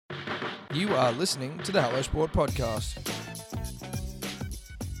You are listening to the Hello Sport Podcast.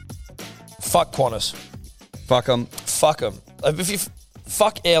 Fuck Qantas. Fuck them. Fuck them.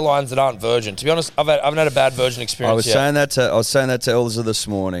 Fuck airlines that aren't Virgin. To be honest, I haven't had a bad Virgin experience I was yet. saying that to Elza this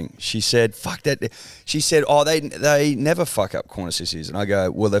morning. She said, "Fuck that." She said, "Oh, they never fuck up Qantas this season." I go,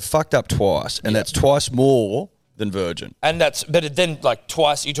 "Well, they've fucked up twice, and that's twice more than Virgin." And but then like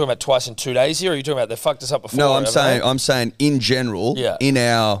twice. You talking about twice in 2 days here, or are you talking about they fucked us up before? No, I'm saying in general, in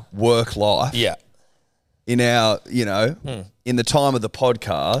our work life, in our, in the time of the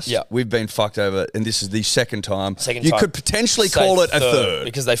podcast, we've been fucked over, and this is the second time. You could potentially call it a third.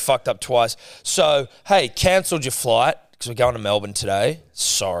 Because they fucked up twice. So, hey, cancelled your flight because we're going to Melbourne today.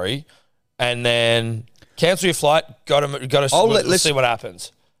 Sorry. And then cancel your flight. Got to see what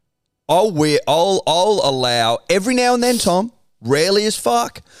happens. I'll allow every now and then, Tom, rarely as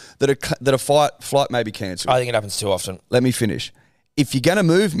fuck, that a flight may be cancelled. I think it happens too often. Let me finish. If you're going to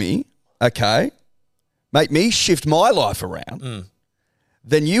move me, okay, make me shift my life around,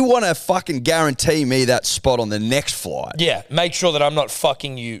 then you want to fucking guarantee me that spot on the next flight. Yeah, make sure that I'm not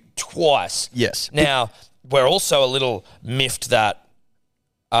fucking you twice. Yes. Now, we're also a little miffed that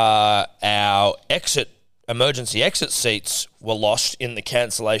our emergency exit seats were lost in the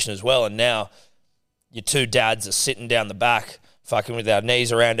cancellation as well, and now your two dads are sitting down the back fucking with our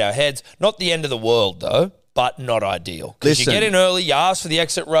knees around our heads. Not the end of the world, though. But not ideal. Because you get in early, you ask for the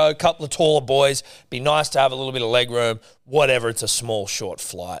exit row, a couple of taller boys, be nice to have a little bit of leg room, whatever, it's a small, short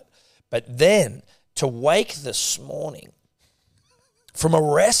flight. But then, to wake this morning from a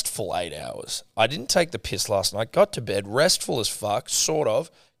restful 8 hours, I didn't take the piss last night, got to bed, restful as fuck, sort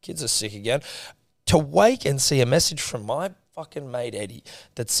of, kids are sick again, to wake and see a message from my fucking mate Eddie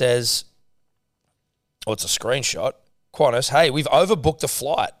that says, it's a screenshot, Qantas, hey, we've overbooked the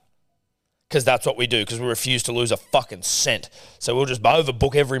flight. Because that's what we do, because we refuse to lose a fucking cent. So we'll just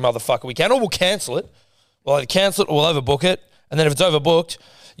overbook every motherfucker we can, or we'll cancel it. We'll either cancel it or we'll overbook it. And then if it's overbooked,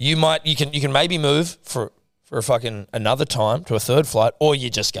 you can maybe move for a fucking another time to a third flight, or you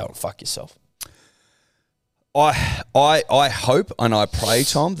just go and fuck yourself. I hope and I pray,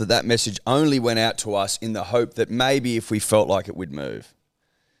 Tom, that message only went out to us in the hope that maybe if we felt like it would move.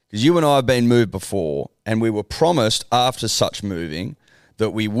 Because you and I have been moved before, and we were promised after such moving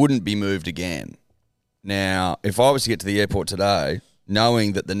that we wouldn't be moved again. Now, if I was to get to the airport today,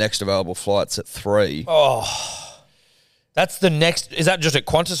 knowing that the next available flight's at 3... That's the next... Is that just at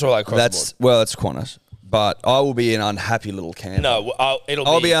Qantas or like across the board? Well, it's Qantas. But I will be an unhappy little camper. No,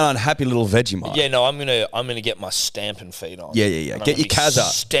 I'll be an unhappy little Vegemite. Yeah, no, I'm gonna get my stamping feet on. Yeah. Get your Kazza.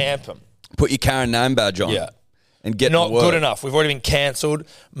 Stamp them. Put your Karen name badge on. Yeah. And get Not to work. good enough. We've already been cancelled,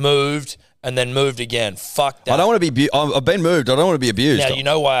 moved... and then moved again. Fuck that. I don't want to be... I've been moved. I don't want to be abused. Now, you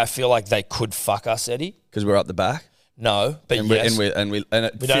know why I feel like they could fuck us, Eddie? Because we're up the back? No, but and yes.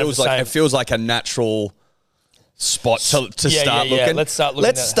 It feels like a natural spot to start looking. Yeah. Let's start looking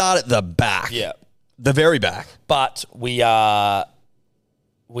Let's start at the back. Yeah. The very back. But we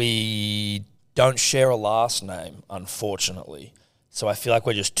don't share a last name, unfortunately. So I feel like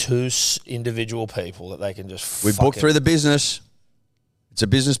we're just two individual people that they can just We book through the business. It's a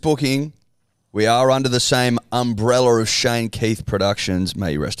business booking. We are under the same umbrella of Shane Keith Productions.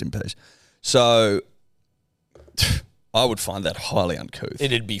 May you rest in peace. So I would find that highly uncouth.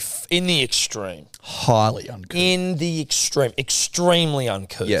 It'd be in the extreme. Highly uncouth. In the extreme. Extremely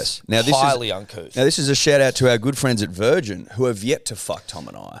uncouth. Yes. Now highly uncouth. Now this is a shout out to our good friends at Virgin who have yet to fuck Tom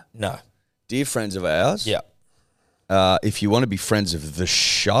and I. No. Dear friends of ours. Yeah. If you want to be friends of the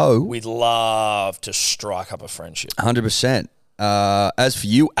show. We'd love to strike up a friendship. 100%. As for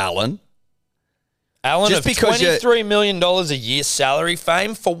you, Alan, just of $23 million a year salary,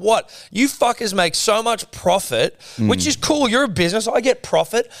 fame, for what? You fuckers make so much profit, which is cool. You're a business. I get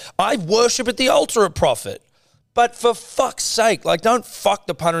profit. I worship at the altar of profit. But for fuck's sake, don't fuck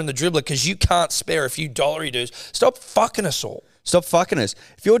the punter and the dribbler because you can't spare a few dollary dues. Stop fucking us all. Stop fucking us.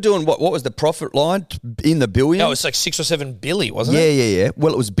 If you're doing what was the profit line in the billions? No, it's like 6 or 7 billy, wasn't it? Yeah.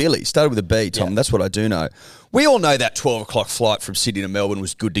 Well, it was Billy. Started with a B, Tom. Yeah. That's what I do know. We all know that 12 o'clock flight from Sydney to Melbourne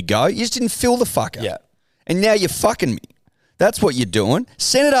was good to go. You just didn't fill the fucker. Yeah. And now you're fucking me. That's what you're doing.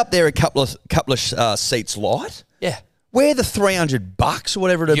 Send it up there a couple of seats light. Yeah. Wear the $300 or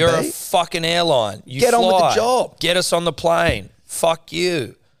whatever it be. You're a fucking airline. Get on with the job. Get us on the plane. Fuck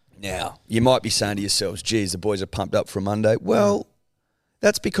you. Now, you might be saying to yourselves, geez, the boys are pumped up for Monday. Well,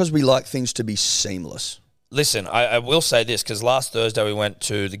 that's because we like things to be seamless. Listen, I will say this, because last Thursday we went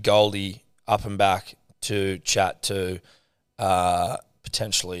to the Goldie up and back to chat to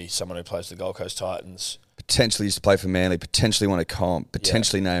potentially someone who plays the Gold Coast Titans. Potentially used to play for Manly, potentially won a comp,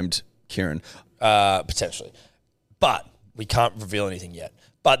 potentially named Kieran. Potentially. But we can't reveal anything yet.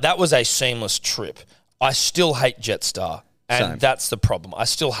 But that was a seamless trip. I still hate Jetstar, and Same. that's the problem. I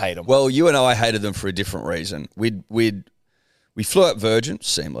still hate them. Well, you and I hated them for a different reason. We flew out Virgin,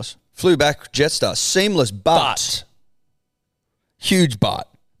 seamless. Flew back Jetstar, seamless, but huge but,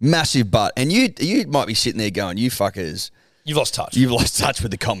 massive but. And you might be sitting there going, you fuckers, you've lost touch. you've lost touch with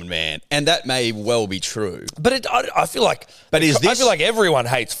the common man. And that may well be true. But I feel like, But is I this- feel like everyone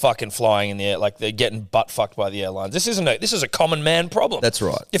hates fucking flying in the air. Like they're getting butt fucked by the airlines. This is a common man problem. That's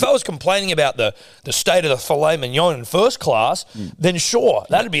right. If I was complaining about the state of the filet mignon in first class, then sure,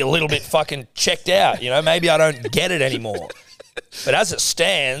 that'd be a little bit fucking checked out. You know, maybe I don't get it anymore. But as it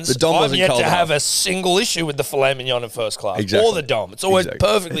stands, The Dom I'm wasn't yet to cold have enough. a single issue with the filet mignon in first class Exactly. or the Dom. It's always Exactly.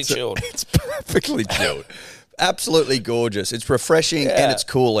 perfectly chilled. It's perfectly chilled. Absolutely gorgeous. It's refreshing Yeah. and it's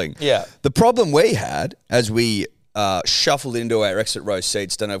cooling. Yeah. The problem we had as we shuffled into our exit row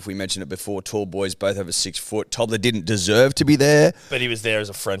seats, don't know if we mentioned it before, tall boys, both over 6 foot. Toddler didn't deserve to be there, But he was there as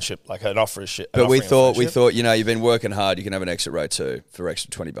a friendship, like an offer of shit. but we thought, you know, you've been working hard. You can have an exit row too for extra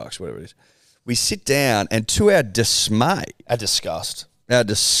 $20, whatever it is. We sit down and to our dismay, a disgust. our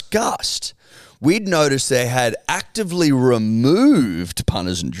disgust, we'd noticed they had actively removed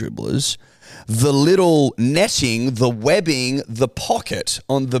punters and dribblers the little netting, the webbing, the pocket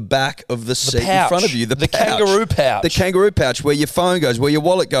on the back of the seat in pouch. front of you. The pouch. Kangaroo pouch. The kangaroo pouch where your phone goes, where your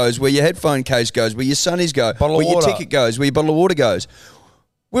wallet goes, where your headphone case goes, where your sunnies go, Bottle of where your water. ticket goes, where your bottle of water goes.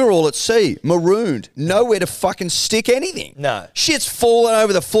 We're all at sea, marooned, nowhere to fucking stick anything. No. Shit's falling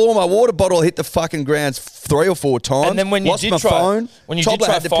over the floor. My water bottle hit the fucking ground 3 or 4 times. And then when you Lost did my try, phone, when you did Toddler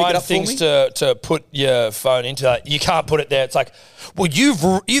try had to to pick it find up for things me. to put your phone into, like, you can't put it there. It's like, well,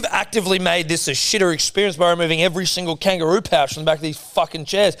 you've actively made this a shitter experience by removing every single kangaroo pouch from the back of these fucking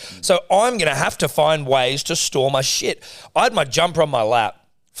chairs. So I'm gonna have to find ways to store my shit. I had my jumper on my lap,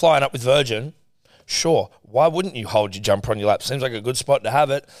 flying up with Virgin. Sure, why wouldn't you hold your jumper on your lap? Seems like a good spot to have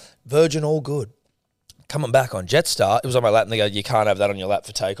it. Virgin, all good. Coming back on Jetstar, it was on my lap, and they go, you can't have that on your lap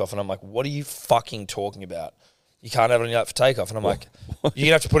for takeoff. And I'm like, what are you fucking talking about? You can't have it on your lap for takeoff. And I'm like, you're going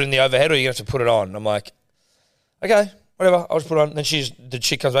to have to put it in the overhead or you're going to have to put it on. And I'm like, okay, whatever, I'll just put it on. Then the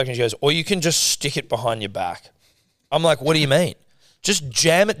chick comes back and she goes, or you can just stick it behind your back. I'm like, what do you mean? Just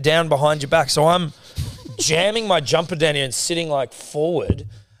jam it down behind your back. So I'm jamming my jumper down here and sitting like forward.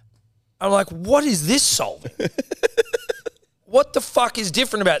 I'm like, what is this solving? What the fuck is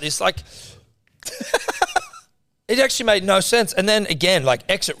different about this? Like, it actually made no sense. And then again, like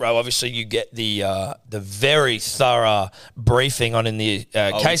exit row, obviously you get the very thorough briefing on in the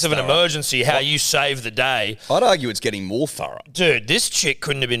case of an thorough. emergency, how you save the day. I'd argue it's getting more thorough. Dude, this chick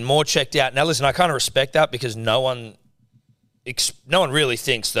couldn't have been more checked out. Now listen, I kind of respect that because no one really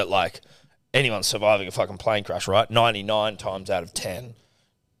thinks that like anyone's surviving a fucking plane crash, right? 99 times out of 10,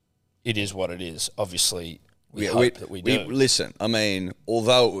 it is what it is. Obviously, we hope that we do. Listen, I mean,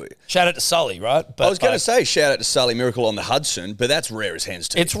 although Shout out to Sully, right? But I was going to like, say shout out to Sully Miracle on the Hudson, but that's rare as hen's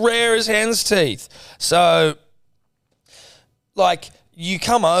teeth. it's rare as hen's teeth. So, like, you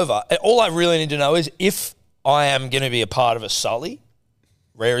come over. And all I really need to know is if I am going to be a part of a Sully,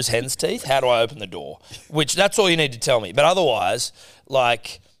 rare as hen's teeth, how do I open the door? Which, that's all you need to tell me. But otherwise,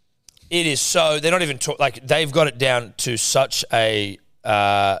 like, it is so, they're not even, like, they've got it down to such a,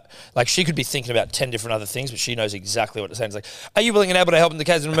 like she could be thinking about 10 different other things, but she knows exactly what to say. It's like, are you willing and able to help in the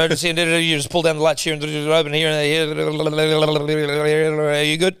case of an emergency? And you just pull down the latch here and open here and there. Are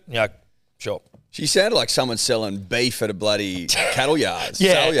you good? Yeah, sure. She sounded like someone selling beef at a bloody cattle yard.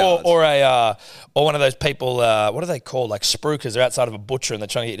 Yeah, sale yards. or one of those people. What are they called? Like spruikers. They're outside of a butcher and they're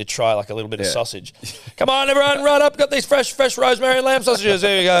trying to get you to try like a little bit of sausage. Come on, everyone, right up! Got these fresh rosemary and lamb sausages.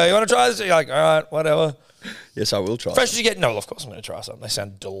 There you go. You want to try this? You're like, all right, whatever. Yes, I will try. Fresh as you get. No, of course I'm going to try some. They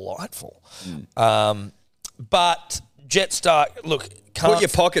sound delightful. But Jetstar, look, can't. Put your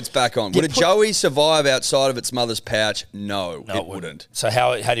pockets back on. Would a Joey survive outside of its mother's pouch? No, it wouldn't. So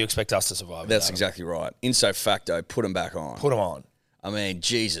how do you expect us to survive? That's without exactly right. Inso facto, put them back on. them? Put them on. I mean,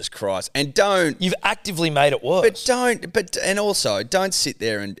 Jesus Christ. And don't, You've actively made it worse. and also don't sit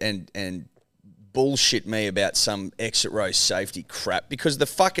there and bullshit me about some exit row safety crap because the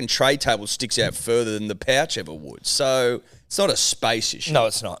fucking tray table sticks out further than the pouch ever would. So it's not a space issue. No,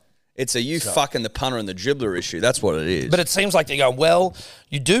 it's not. It's a fucking the punter and the dribbler issue. That's what it is. But it seems like they're going, well,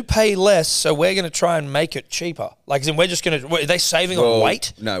 you do pay less, so we're going to try and make it cheaper. Like, as in we're just going to, are they saving on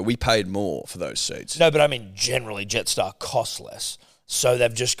weight? No, we paid more for those seats. No, but I mean, generally, Jetstar costs less. So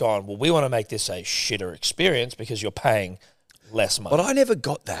they've just gone, well, we want to make this a shitter experience because you're paying less money. But I never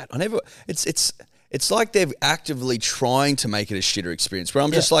got that. It's like they're actively trying to make it a shitter experience. Where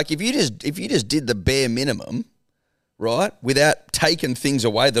I'm just like, if you just did the bare minimum, right, without taking things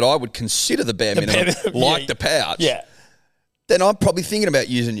away that I would consider the bare minimum, like the pouch, then I'm probably thinking about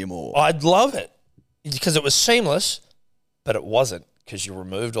using you more. I'd love it because it was seamless, but it wasn't because you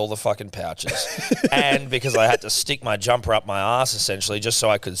removed all the fucking pouches and because I had to stick my jumper up my ass essentially just so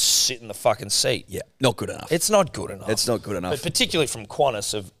I could sit in the fucking seat. Yeah, not good enough. It's not good enough. It's not good enough. But particularly from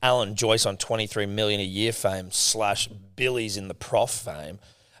Qantas of Alan Joyce on 23 million a year fame / Billy's in the prof fame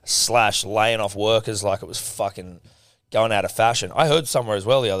 / laying off workers like it was fucking going out of fashion. I heard somewhere as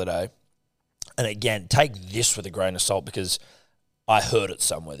well the other day, and again, take this with a grain of salt because I heard it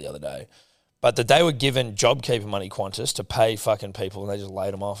somewhere the other day, but that they were given JobKeeper money, Qantas, to pay fucking people, and they just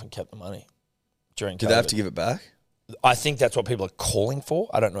laid them off and kept the money during COVID. Did they have to give it back? I think that's what people are calling for.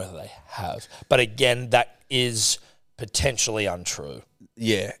 I don't know whether they have. But again, that is potentially untrue.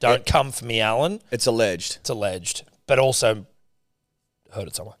 Yeah. Don't come for me, Alan. It's alleged. It's alleged. But also, heard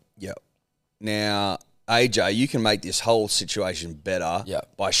it somewhere. Yep. Now, AJ, you can make this whole situation better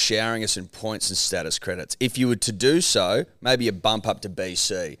by showering us in points and status credits. If you were to do so, maybe a bump up to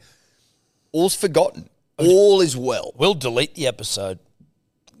BC. All's forgotten. All is well. We'll delete the episode.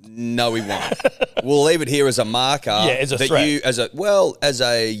 No, we won't. We'll leave it here as a marker. Yeah, as a threat. As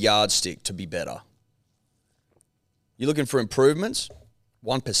a yardstick to be better. You're looking for improvements?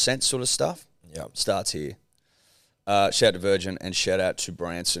 1% sort of stuff? Yeah. Starts here. Shout out to Virgin and shout out to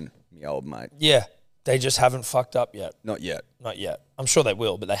Branson, my old mate. Yeah. They just haven't fucked up yet. Not yet. Not yet. I'm sure they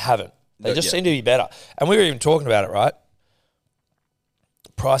will, but they haven't. They Not just yet. seem to be better. And we were even talking about it, right?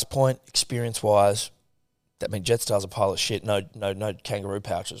 Price point, experience-wise, I mean, Jetstar's a pile of shit. No kangaroo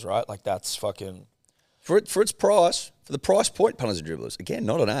pouches, right? Like, that's fucking... For its price, for the price point, punters and dribblers, again,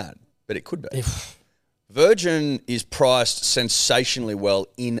 not an ad, but it could be. Virgin is priced sensationally well,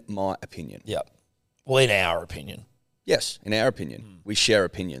 in my opinion. Yeah. Well, in our opinion. Yes, in our opinion. We share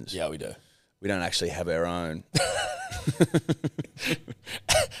opinions. Yeah, we do. We don't actually have our own.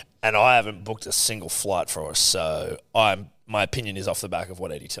 And I haven't booked a single flight for us, so my opinion is off the back of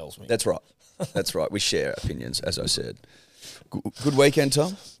what Eddie tells me. That's right. That's right. We share opinions, as I said. Good weekend,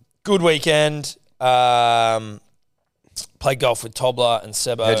 Tom? Good weekend. Played golf with Tobler and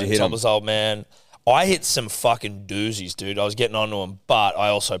Sebo, How'd you hit 'em? Tobler's old man. I hit some fucking doozies, dude. I was getting onto them, but I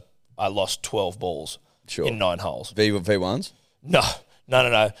lost 12 balls in 9 holes. V1s? No.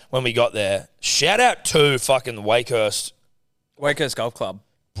 When we got there, shout out to fucking Wakehurst. Wakehurst Golf Club.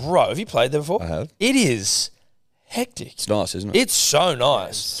 Bro, have you played there before? I have. It is hectic. It's nice, isn't it? It's so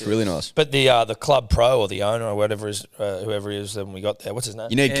nice. It's really nice. But the club pro or the owner or whatever is whoever he is when we got there, what's his name?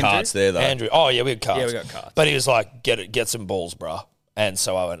 You need Andrew? carts there, though. Andrew. Oh yeah, we had carts. Yeah, we got carts. But he was like, get some balls, bruh. And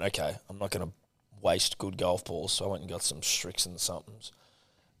so I went, okay, I'm not going to waste good golf balls. So I went and got some Strix and somethings,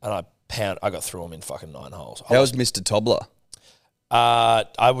 and I got through them in fucking 9 holes. How was Mr. Tobler?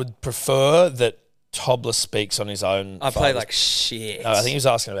 I would prefer that Tobler speaks on his own. I played like shit. No, I think he was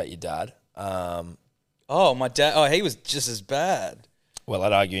asking about your dad. Oh, my dad. Oh, he was just as bad. Well,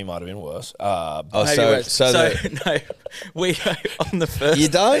 I'd argue he might have been worse. Oh, Maybe so worse. No, we on the first. you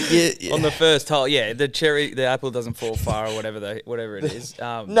don't? On the first hole, yeah, the apple doesn't fall far or whatever it is.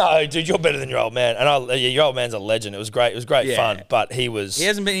 No, dude, you're better than your old man, and your old man's a legend. It was great. It was great fun, but he was. He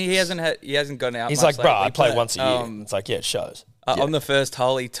hasn't gone out. He's much like, bro, lately, I play but, once a year. It's like, yeah, it shows. On the first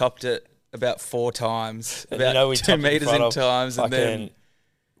hole, he topped it about 4 times, And about we 2 topped it meters front in of times, and then fucking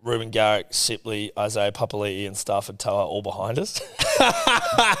Ruben Garrick, Sipley, Isaiah Papali'i, and Staff and Toa all behind us.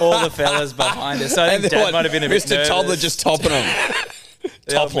 all the fellas behind us. So I think Dad might have been a bit Mr. nervous. Tobler just topping him.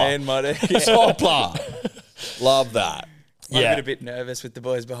 The old Topler. man might have. Topler. Love that. Might Yeah. have been a bit nervous with the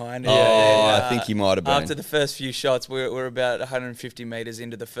boys behind him. Oh, And, I think he might have been. After the first few shots, we're about 150 metres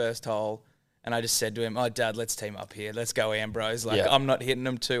into the first hole, and I just said to him, "Oh, Dad, let's team up here. Let's go Ambrose. Like, Yeah. I'm not hitting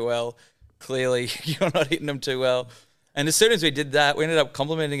them too well. Clearly, you're not hitting them too well." And as soon as we did that, we ended up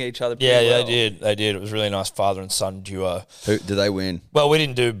complimenting each other pretty well. They did. It was a really nice father and son duo. Who, did they win? Well, me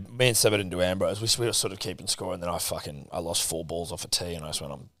and Seba didn't do Ambrose. We were sort of keeping score, and then I lost 4 balls off a tee, and I just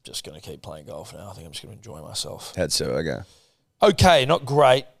went, I'm just going to keep playing golf now. I think I'm just going to enjoy myself. How'd Sebo go? Okay, not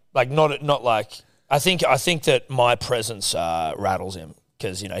great. Like not like I think that my presence rattles him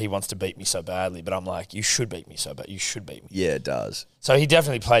because he wants to beat me so badly. But I'm like, you should beat me so bad. You should beat me. Yeah, it does. So he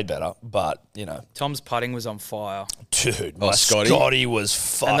definitely played better, but Tom's putting was on fire. dude, Oh, my Scotty? Scotty was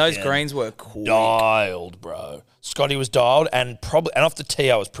fucking And those greens were quick. dialed, bro. Scotty was dialed, and off the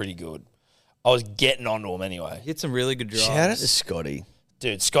tee I was pretty good. I was getting onto him anyway. Hit some really good drives. Shout out to Scotty.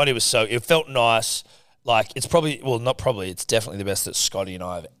 Dude, Scotty was it felt nice. Like, it's it's definitely the best that Scotty and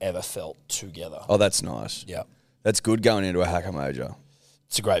I have ever felt together. Oh, that's nice. Yeah. That's good going into a Hacker Major.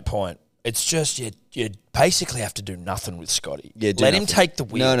 It's a great point. It's just, you basically have to do nothing with Scotty. Yeah, Let him take the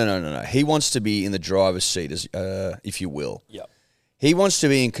wheel. No. He wants to be in the driver's seat, if you will. Yeah. He wants to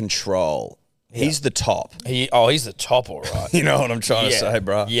be in control. He's the top. He's the top, all right. You know what I'm trying to say,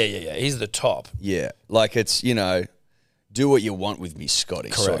 bro? Yeah. He's the top. Yeah. Like it's, do what you want with me,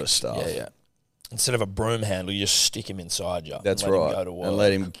 Scotty, sort of stuff. Yeah. Instead of a broom handle, you just stick him inside you. That's and let right. Him go to work. And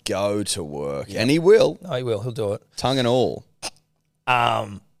let him go to work. Yeah. And he will. No, he will. He'll do it. Tongue and all.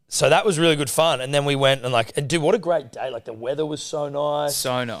 So that was really good fun. And then we went and dude, what a great day. Like the weather was so nice.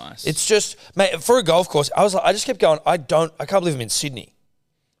 So nice. It's just, mate, for a golf course, I just kept going, I can't believe I'm in Sydney.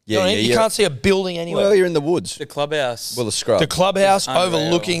 You know what I mean? You can't see a building anywhere. Well, you're in the woods. the clubhouse. Well, the scrub. The clubhouse It's unreal.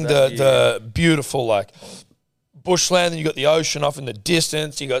 overlooking the beautiful like bushland, and you got the ocean off in the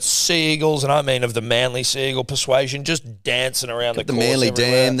distance. You got seagulls, and I mean of the Manly Seagull Persuasion, just dancing around the the course Manly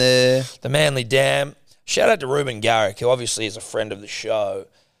everywhere. Dam there. The Manly Dam. Shout out to Ruben Garrick, who obviously is a friend of the show,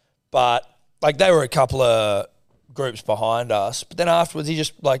 but like they were a couple of groups behind us. But then afterwards, he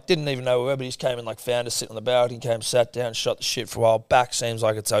just like didn't even know where, but he just came and like found us sitting on the balcony, came, sat down, shot the shit for a while. Back seems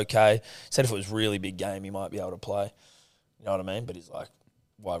like it's okay. Said if it was really big game, he might be able to play. You know what I mean? But he's like,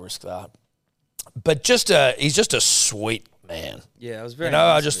 why risk that? But he's just a sweet man. Yeah, it was very. I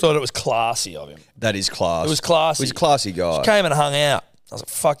nice just of thought it was classy of him. That is class. It was classy. He's a classy guy. Just came and hung out. I was like,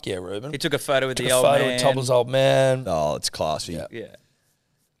 fuck yeah, Ruben. him. He took a photo with Took the a old photo man. with Toddler's old man. Oh, it's classy. Yeah.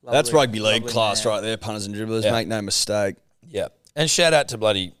 That's Lovely- rugby league lovely class man. right there, punters and dribblers. Yeah. Make no mistake. Yeah. And shout out to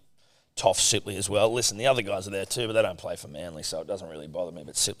bloody Toff Sipley as well. Listen, the other guys are there too, but they don't play for Manly, so it doesn't really bother me.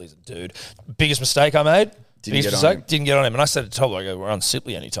 But Sipley's a dude. Biggest mistake I made? Didn't get on him. Didn't get on him. And I said to Todd, I go, we're on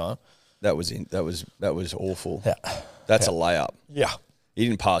Sipley anytime. That was awful. Yeah. That's a layup. Yeah. You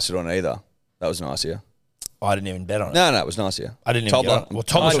didn't pass it on either. That was nice of you. I didn't even bet on it. No, it was nice of you. I didn't even get on it. Well,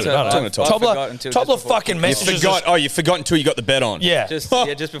 Toddler I should have done talking it. to Todd. I forgot until just Toddler before fucking kickoff. messages. You forgot until you got the bet on. Yeah. Just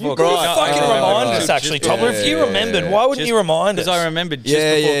before. Bro, kickoff. fucking right, remind right. us, actually, Just Toddler. before- If you remembered, why wouldn't you remind us? Because I remembered just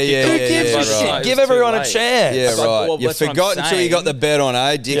Yeah, before yeah, kickoff. Who gives a yeah, shit? right. Give It was too everyone a late. chance. Yeah, That's like, right. well, You that's what I'm forgot until you saying. got the bet on,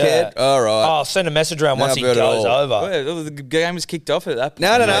 eh, dickhead? Yeah. All right. Oh, send a message around once he bet goes at all. over. Well, the game was kicked off at that point.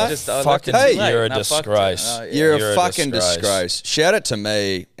 No, no, no. I left Fucking, it too hey, late. you're a No, fuck it. disgrace. Oh, yeah. You're You're a a fucking disgrace. disgrace. Shout out to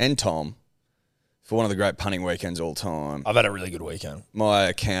me and Tom for one of the great punting weekends all time. I've had a really good weekend. My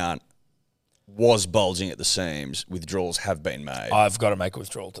account was bulging at the seams. Withdrawals have been made. I've got to make a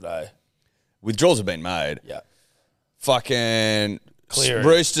withdrawal today. Withdrawals have been made. Yeah. Fucking Cleary.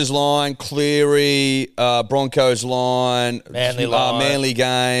 Roosters line, Cleary, Broncos line, Manly line. Manly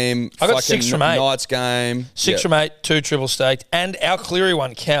game. I got fucking 6 from 8. Knights game. Six from 8, 2 triple staked, and our Cleary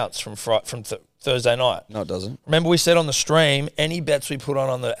one counts from Thursday night. No, it doesn't. Remember we said on the stream, any bets we put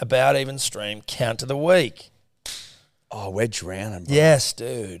on the About Even stream count to the week. Oh, we're drowning, bro. Yes,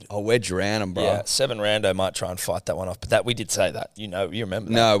 dude. Oh, we're drowning, bro. Yeah, 7 rando might try and fight that one off, but that we did say that. You remember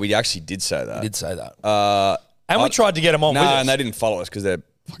that. No, we actually did say that. We did say that. And we I- tried to get them on No, with us. and they didn't follow us because they're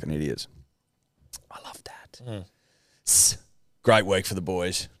fucking idiots. I love that. Great week for the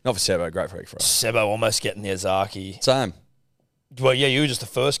boys. Not for Sebo, great week for us. Sebo almost getting the Ozaki. Same. Well, yeah, you were just the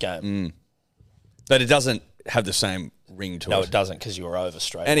first game. But it doesn't have the same ring to No, it. it doesn't because you were over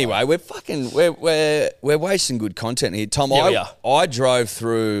straight. Anyway, we're wasting good content here. Tom, Yeah, we are. I drove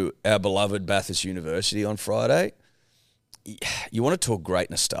through our beloved Bathurst University on Friday. You want to talk great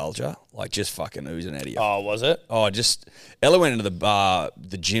nostalgia? Like just fucking oozing out of you. Oh, was it? Ella went into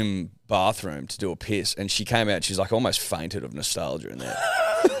the gym bathroom to do a piss, and she came out. She's like almost fainted of nostalgia in there.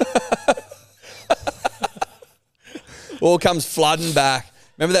 All comes flooding back.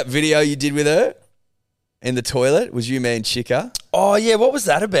 Remember that video you did with her in the toilet? It was you, me, and Chica? Oh, yeah. What was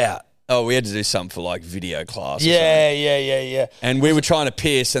that about? Oh, we had to do something for like video class. Or Yeah, something. yeah. And we were trying to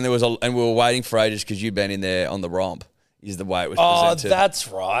piss, and we were waiting for ages because you'd been in there on the romp. Is the way it was Oh, presented. that's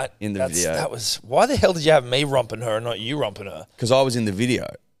right. In the video. That was. Why the hell did you have me romping her and not you romping her? Because I was in the video.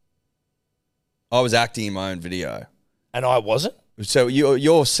 I was acting in my own video. And I wasn't? So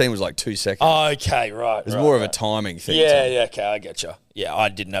your scene was like 2 seconds. Oh, okay, right. It was more of a timing thing. Yeah, Tom. yeah, okay, I get you. Yeah, I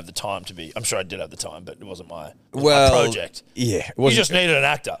didn't have the time to be. I'm sure I did have the time, but it wasn't my project. Yeah. It You wasn't- just needed an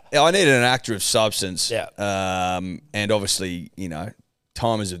actor. I needed an actor of substance. Yeah. And obviously,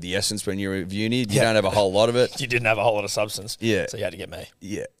 time is of the essence when you're at uni. You Yeah. don't have a whole lot of it. You didn't have a whole lot of substance. Yeah. So you had to get me.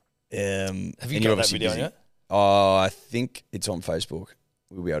 Yeah. Have and you you're got that obviously video busy. yet? Oh, I think it's on Facebook.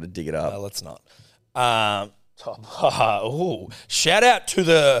 We'll be able to dig it up. No, let's not. Ooh. Shout out to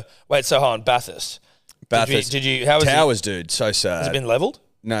the. Wait, so hold on, Bathurst. Bathurst. Did you how was Towers, dude. So sad. Has it been leveled?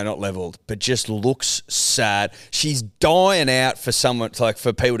 No, not leveled, but just looks sad. She's dying out for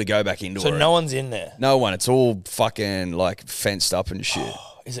for people to go back into So her. no one's in there. No one. It's all fucking like fenced up and shit.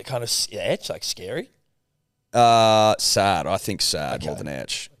 Is it kind of etch, like scary? Sad. I think sad more than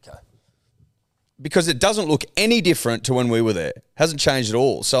etch. Okay. Because it doesn't look any different to when we were there. Hasn't changed at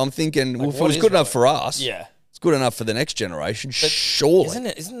all. So I'm thinking, well, if it what was is good wrong enough for us, Yeah. it's good enough for the next generation, surely. Isn't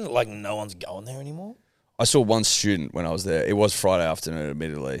it like no one's going there anymore? I saw one student when I was there. It was Friday afternoon,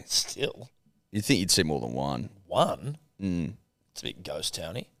 admittedly. Still. You'd think you'd see more than one. One? It's a bit ghost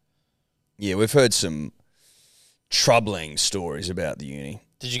towny. Yeah, we've heard some troubling stories about the uni,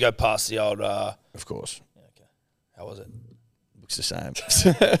 Did you go past the old... of course. Okay. How was it? Looks the same.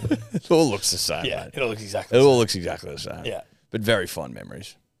 It all looks the same, Yeah, mate. it all looks exactly It the all same. looks exactly the same. Yeah. But very fond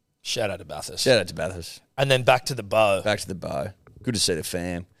memories. Shout out to Bathurst. Shout out to Bathurst. And then back to the Bow. Back to the Bow. Good to see the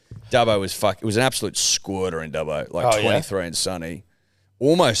fam. Dubbo was it was an absolute squirter in Dubbo. Like Oh, yeah? 23 and sunny.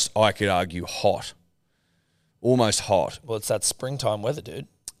 Almost, I could argue, hot. Almost hot. Well, it's that springtime weather, dude.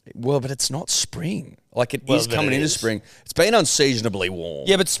 Well, but it's not spring. Like it is Well, but coming it into is. spring. It's been unseasonably warm.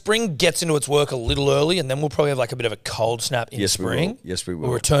 Yeah, but spring gets into its work a little early, and then we'll probably have like a bit of a cold snap in Yes, we spring. will. Yes, we will.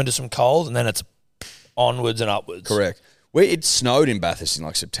 We'll return to some cold, and then it's onwards and upwards. Correct. It snowed in Bathurst in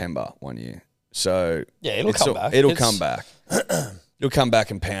like September one year. So Yeah, it'll come back. It'll It's- come back. It'll come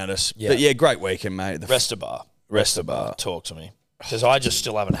back and pound us. Yeah. But yeah, great weekend, mate. Rest of bar. Talk to me. Because I just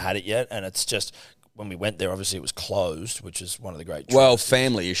still haven't had it yet, and it's just... When we went there, obviously it was closed, which is one of the great... Well,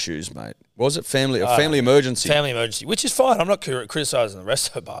 family issues, mate. Was it family emergency? Family emergency, which is fine. I'm not criticising the rest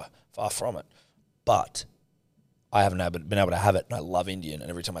of the bar. Far from it. But I haven't been able to have it, and I love Indian, and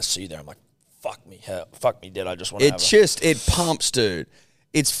every time I see you there, I'm like, fuck me dead. I just want to have it. It pumps, dude.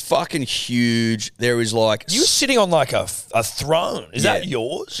 It's fucking huge. There is like... You were sitting on like a throne. Is that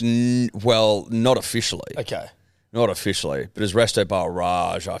yours? Well, not officially. Okay. Not officially. But as Resto Bar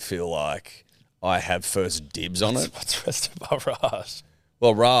Raj, I feel like I have first dibs on it. What's the rest of our Raj?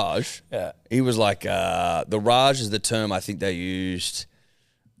 Well, Raj, Yeah. he was like... the Raj is the term I think they used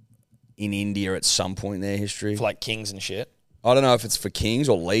in India at some point in their history. For like kings and shit. I don't know if it's for kings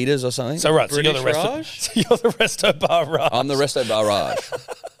or leaders or something. So, right, so you're British the rest Raj? so you're the resto bar Raj. I'm the Resto Bar Raj.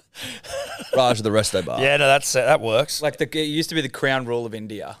 Raj of the Resto Bar. Yeah, no, that works. Like it used to be the crown rule of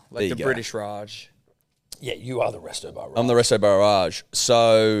India, There like you the go. British Raj. Yeah, you are the resto bar Raj. I'm the Resto Bar Raj.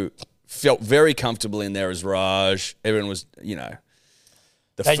 So felt very comfortable in there as Raj. Everyone was, the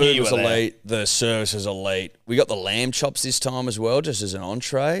They knew food you was were there. elite. The service was elite. We got the lamb chops this time as well, just as an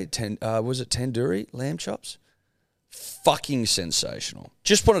entree. Was it tandoori lamb chops? Fucking sensational.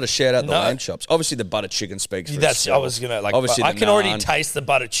 Just wanted to shout out the No. lamb chops. Obviously, the butter chicken speaks for That's I itself. was gonna like. Obviously, I the can already naan. taste the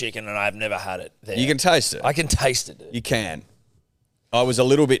butter chicken, and I've never had it. There. You can taste it. I can taste it. Dude. You can. I was a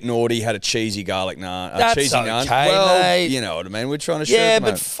little bit naughty. Had a cheesy garlic naan. That's cheesy naan. okay, Well, mate. you know what I mean. We're trying to show. Yeah, it,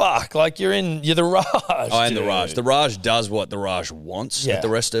 but mate. fuck, like you're the Raj. I am the dude. Raj. The Raj does what the Raj wants Yeah. at the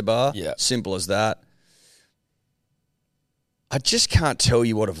Resto Bar. Yeah. Simple as that. I just can't tell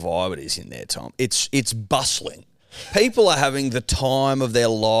you what a vibe it is in there, Tom. It's bustling. People are having the time of their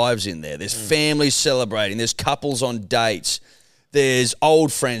lives in there. There's families celebrating. There's couples on dates. There's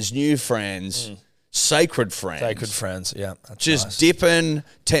old friends, new friends, sacred friends. Sacred friends. Yeah, that's Just nice. dipping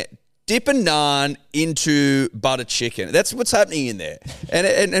naan into butter chicken. That's what's happening in there.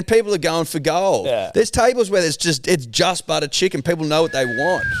 And people are going for gold. Yeah. There's tables where it's just butter chicken. People know what they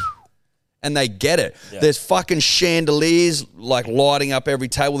want. And they get it. Yeah. There's fucking chandeliers like lighting up every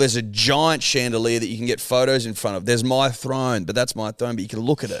table. There's a giant chandelier that you can get photos in front of. There's my throne, but that's my throne, but you can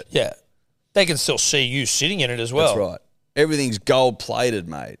look at it. Yeah, they can still see you sitting in it as well. That's right. Everything's gold plated,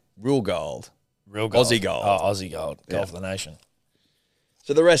 mate. Real gold. Real gold. Aussie gold. Oh, Aussie gold. Gold Yeah. for the nation.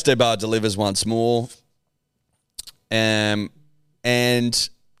 So the Resto Bar delivers once more. And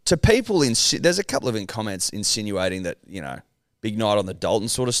to people, there's a couple of comments insinuating that, big night on the Dalton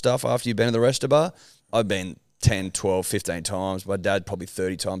sort of stuff after you've been to the Resto Bar. I've been 10, 12, 15 times. My dad probably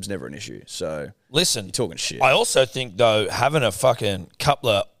 30 times, never an issue. So Listen, you're talking shit. I also think though having a fucking couple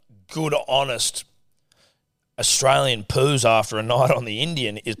of good, honest Australian poos after a night on the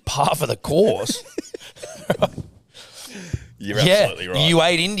Indian is par for the course. You're absolutely right. You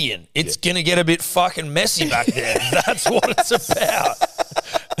ate Indian. It's gonna get a bit fucking messy back there. That's what it's about.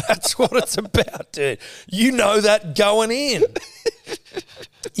 That's what it's about, dude. You know that going in.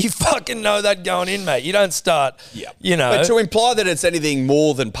 You fucking know that going in, mate. You don't start, But to imply that it's anything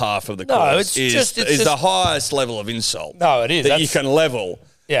more than par for the course it's is just- the highest level of insult. No, it is. That you That's- can level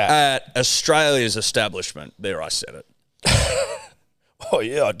Yeah. at Australia's establishment. There, I said it. Oh,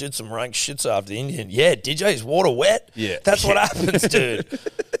 yeah, I did some rank shits after the Indian. Yeah, did you? Is water wet? Yeah. That's what happens, dude.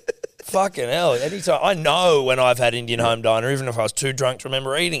 Fucking hell. Anytime. I know when I've had Indian home diner, even if I was too drunk to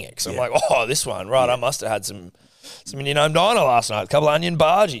remember eating it. Because I'm like, oh, this one. Right, I must have had some Indian home diner last night. A couple of onion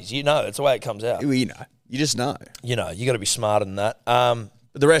bargies. It's the way it comes out. You just know. You got to be smarter than that. But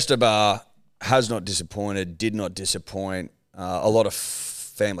the Resto Bar has not disappointed, did not disappoint. A lot of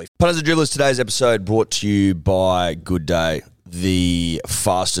family. Punters and Dribblers, today's episode brought to you by Good Day. the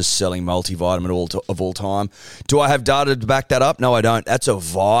fastest selling multivitamin of all time. Do I have data to back that up? No, I don't. That's a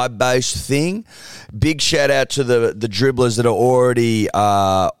vibe-based thing. Big shout out to the dribblers that are already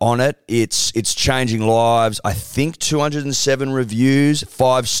on it. It's changing lives. I think 207 reviews,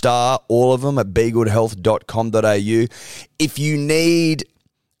 5-star, all of them at begoodhealth.com.au. If you need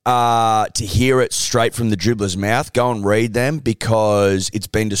to hear it straight from the dribbler's mouth, go and read them because it's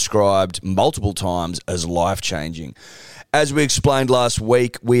been described multiple times as life-changing. As we explained last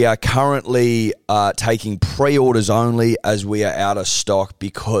week, we are currently taking pre-orders only as we are out of stock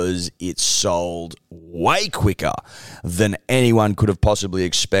because it's sold way quicker than anyone could have possibly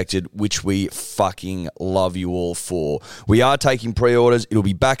expected, which we fucking love you all for. We are taking pre-orders. It'll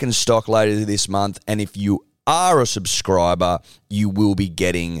be back in stock later this month, and if you are a subscriber, you will be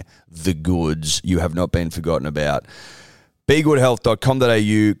getting the goods. You have not been forgotten about.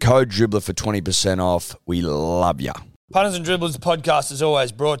 BeGoodHealth.com.au, code dribbler for 20% off. We love ya. Punters and Dribblers, the podcast is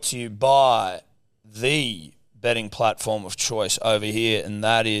always brought to you by the betting platform of choice over here, and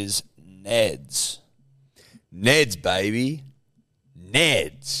that is Neds. Neds, baby.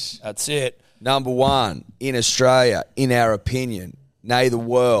 Neds. That's it. Number one in Australia, in our opinion. Nay the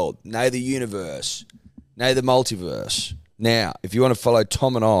world, nay the universe, nay the multiverse. Now, if you want to follow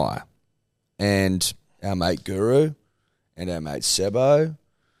Tom and I and our mate Guru and our mate Sebo,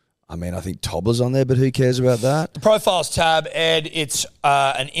 I mean, I think Toddler's on there, but who cares about that? The Profiles tab, Ed, it's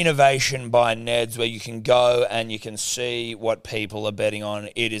an innovation by Neds where you can go and you can see what people are betting on.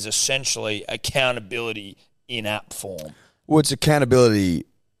 It is essentially accountability in app form. Well, it's accountability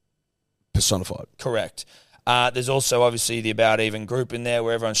personified. Correct. There's also obviously the About Even group in there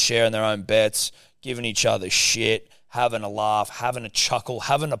where everyone's sharing their own bets, giving each other shit, having a laugh, having a chuckle,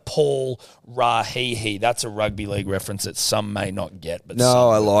 having a Paul Rahihi. That's a rugby league reference that some may not get. But no,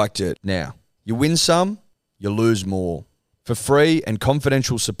 I liked it. Now, you win some, you lose more. For free and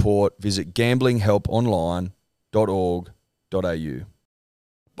confidential support, visit gamblinghelponline.org.au.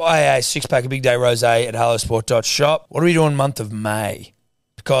 Buy a six-pack of Big Day Rosé at hellosport.shop. What are we doing month of May?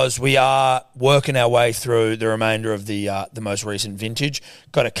 Because we are working our way through the remainder of the most recent vintage.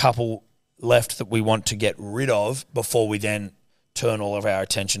 Got a couple left that we want to get rid of before we then turn all of our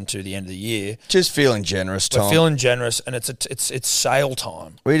attention to the end of the year. Just feeling generous, Tom. We're feeling generous, and it's sale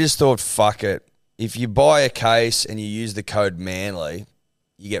time. We just thought, fuck it. If you buy a case and you use the code MANLY,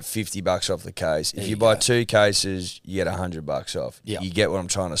 you get $50 off the case. If you buy 2 cases, you get $100 off. Yep. You get what I'm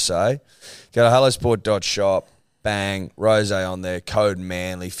trying to say? Go to hellosport.shop. Bang, rosé on there, code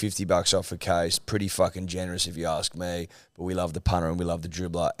MANLY, $50 off a case. Pretty fucking generous if you ask me. But we love the punter and we love the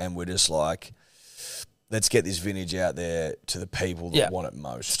dribbler, and we're just like, let's get this vintage out there to the people that want it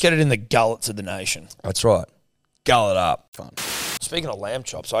most. Let's get it in the gullets of the nation. That's right. Gull it up. Fun. Speaking of lamb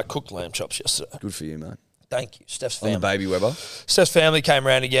chops, I cooked lamb chops yesterday. Good for you, mate. Thank you. Steph's On family. the baby Weber. Steph's family came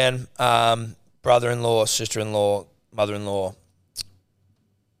around again. Brother-in-law, sister-in-law, mother-in-law,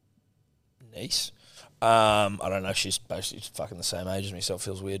 niece. I don't know. She's basically fucking the same age as me, so it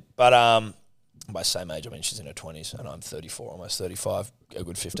feels weird. But by same age, I mean she's in her 20s, and I'm 34, almost 35, a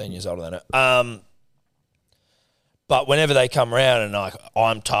good 15 years older than her. But whenever they come around and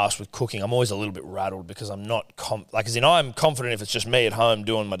I'm tasked with cooking, I'm always a little bit rattled because I'm not I'm confident if it's just me at home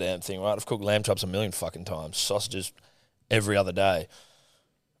doing my damn thing, right? I've cooked lamb chops a million fucking times, sausages every other day,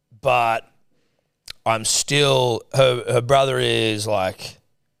 but I'm still her brother is like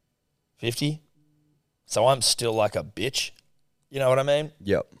 50. So I'm still like a bitch. You know what I mean?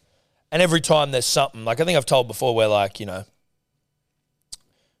 Yep. And every time there's something, like I think I've told before where like, you know,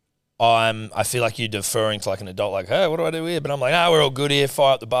 I feel like you're deferring to like an adult, like, hey, what do I do here? But I'm like, we're all good here,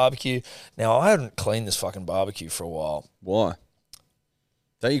 fire up the barbecue. Now, I haven't cleaned this fucking barbecue for a while. Why?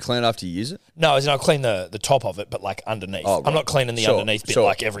 Don't you clean it after you use it? No, as in I'll clean the top of it, but like underneath. Oh, right. I'm not cleaning the underneath bit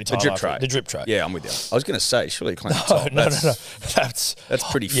like every time. The drip tray. The drip tray. Yeah, I'm with you. I was going to say, surely you clean the top. No. That's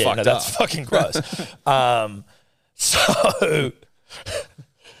pretty yeah, fucked no, up. that's fucking gross.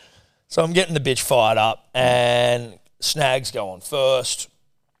 So I'm getting the bitch fired up, and snags go on first.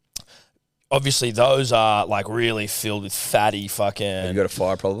 Obviously, those are like really filled with fatty fucking. You got a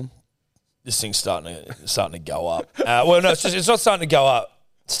fire problem? This thing's starting to go up. Well, no, it's not starting to go up.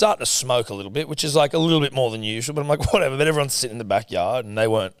 It's starting to smoke a little bit, which is like a little bit more than usual. But I'm like, whatever. But everyone's sitting in the backyard, and they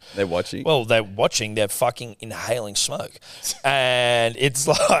weren't. They're watching. Well, they're watching. They're fucking inhaling smoke, and it's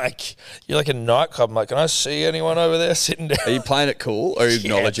like you're like a nightclub. I'm like, can I see anyone over there sitting down? Are you playing it cool or are you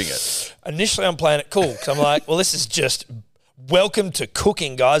acknowledging it? Initially, I'm playing it cool because I'm like, well, this is just welcome to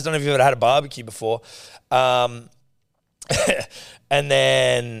cooking, guys. Don't know if you've ever had a barbecue before. And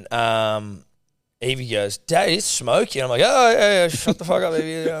then Evie goes, Dad, it's smoky. And I'm like, oh, yeah, shut the fuck up, Evie.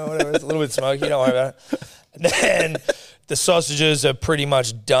 You know, whatever. It's a little bit smoky. Don't worry about it. And then the sausages are pretty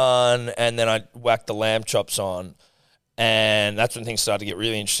much done, and then I whack the lamb chops on. And that's when things start to get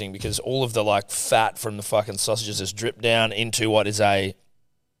really interesting because all of the like fat from the fucking sausages is dripped down into what is the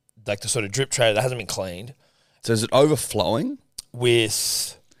sort of drip tray that hasn't been cleaned. So is it overflowing?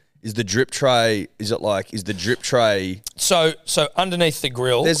 With Is the drip tray? Is the drip tray? so underneath the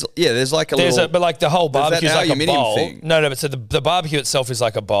grill, There's like a there's little. but like the whole There's that barbecue is like a aluminium bowl. thing. No, but so the barbecue itself is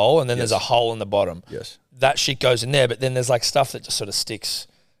like a bowl, and then there's a hole in the bottom. Yes. That shit goes in there, but then there's like stuff that just sort of sticks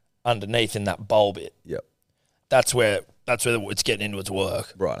underneath in that bowl bit. Yep. That's where it's getting into its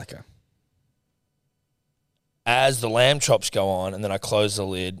work. Right. Okay. As the lamb chops go on, and then I close the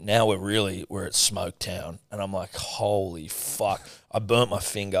lid. Now we're at Smoke Town, and I'm like, holy fuck! I burnt my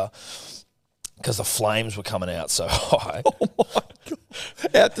finger because the flames were coming out so high. Oh my god!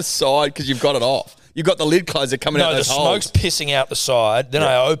 Out the side because you've got it off. You've got the lid closer coming out No, the those holes. smoke's pissing out the side. Then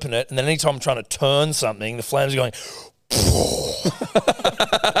I open it, and then anytime I'm trying to turn something, the flames are going.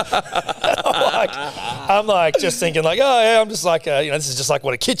 I'm like just thinking like, oh yeah, I'm just like, this is just like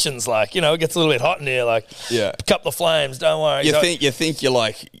what a kitchen's like. It gets a little bit hot in here. Like, Yeah. couple of flames. Don't worry. You So think you're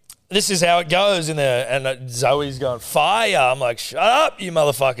like, this is how it goes in there. And Zoe's going fire. I'm like, shut up, you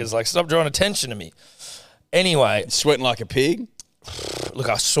motherfuckers! Like, stop drawing attention to me. Anyway, sweating like a pig. look,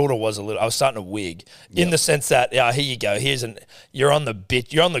 I sort of was a little. I was starting to wig in the sense that, here you go. You're on the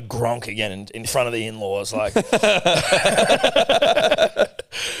Gronk again in front of the in-laws. Like,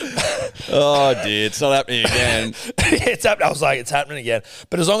 Oh dear, it's not happening again. it's happening. I was like, it's happening again.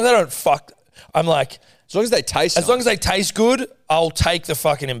 But as long as I don't fuck, I'm like, As long as they taste. as long as they taste good, I'll take the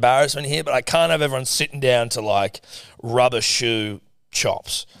fucking embarrassment here. But I can't have everyone sitting down to like rubber shoe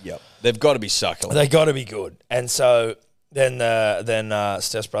chops. Yep. They've got to be succulent. They got to be good. And so then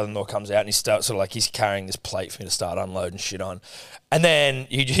Steph's brother-in-law comes out and he starts sort of like he's carrying this plate for me to start unloading shit on. And then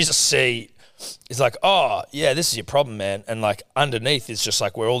you just see, he's like, oh, yeah, this is your problem, man. And like underneath is just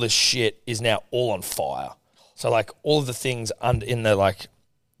like where all this shit is now all on fire. So like all of the things in the like,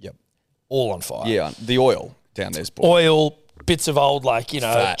 Yep. all on fire. Yeah, the oil down there's boiling. Oil, bits of old like,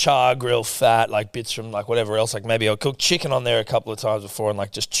 Fat. char grill fat, like bits from like whatever else. Like maybe I cooked chicken on there a couple of times before and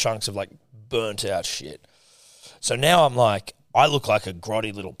like just chunks of like burnt out shit. So now I'm like, I look like a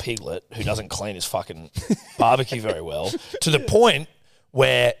grotty little piglet who doesn't clean his fucking barbecue very well, to the point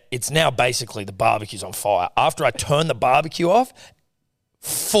where it's now basically the barbecue's on fire. After I turn the barbecue off,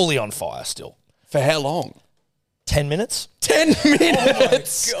 fully on fire still. For how long? 10 minutes? 10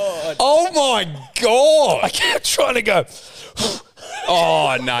 minutes. Oh my god! I kept trying to go.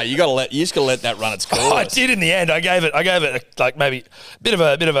 Oh no, you just gotta let that run its course. I did in the end. I gave it like maybe a bit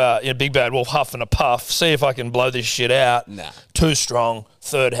of a big bad wolf huff and a puff. See if I can blow this shit out. Nah. Too strong.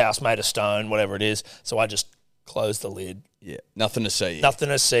 Third house made of stone, whatever it is. So I just closed the lid. Yeah, nothing to see. Nothing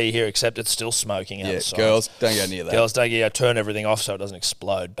to see here except it's still smoking Yeah, outside. girls, don't go near that. Girls don't get. Turn everything off so it doesn't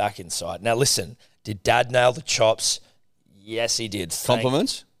explode. Back inside. Now listen, did Dad nail the chops? Yes, he did. Thank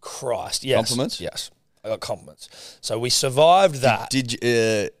Compliments? Christ, yes. Compliments? Yes, I got compliments. So we survived that.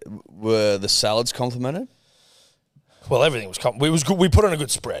 Were the salads complimented? Well, everything was we was good. We put on a good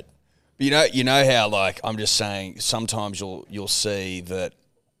spread. But you know how like I'm just saying sometimes you'll see that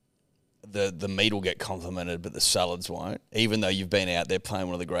the meat will get complimented but the salads won't, even though you've been out there playing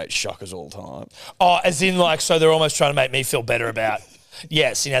one of the great shockers all the time. Oh, as in like, so they're almost trying to make me feel better about.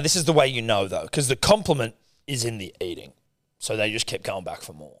 Yeah, see, now this is the way you know though, because the compliment is in the eating. So they just kept going back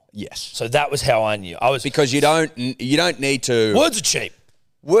for more. Yes. So that was how I knew. Because you don't need to. Words are cheap.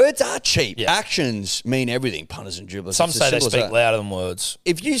 Words are cheap. Yeah. Actions mean everything, punters and dribblers. Some It's say as they simple as speak that. louder than words.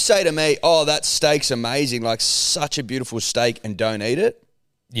 If you say to me, oh, that steak's amazing, like such a beautiful steak, and don't eat it,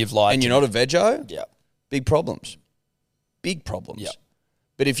 You've lied. and to you're not me. a veggie, Yeah. big problems. Big problems. Yeah.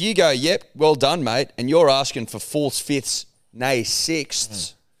 But if you go, yep, well done, mate, and you're asking for fourths, fifths, nay,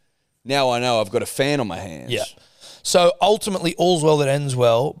 sixths, now I know I've got a fan on my hands. Yeah. So ultimately, all's well that ends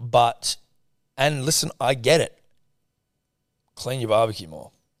well. And listen, I get it. Clean your barbecue more.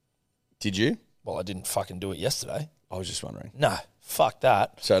 Did you? Well, I didn't fucking do it yesterday. I was just wondering. No, fuck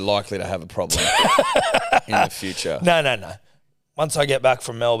that. So likely to have a problem in the future. No. Once I get back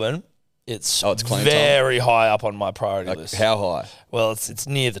from Melbourne, it's It's clean very high up on my priority Like, list. how high? Well, it's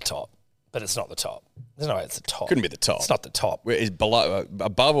near the top, but it's not the top. There's no way it's the top. Couldn't be the top. It's not the top. Where is below,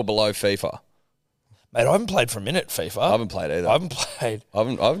 above or below FIFA? Mate, I haven't played for a minute, FIFA. I haven't played either. I haven't played. I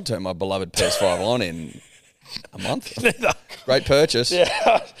haven't turned my beloved PS5 on in a month. Neither. Great purchase.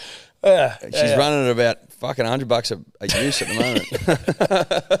 Yeah. Yeah. She's running at about fucking $100 a use at the moment.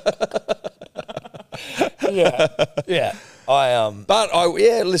 Yeah.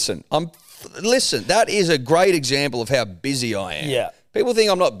 But listen, listen, that is a great example of how busy I am. Yeah. People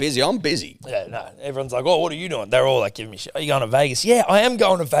think I'm not busy. I'm busy. Yeah, no. Everyone's like, oh, what are you doing? They're all like giving me shit. Are you going to Vegas? Yeah, I am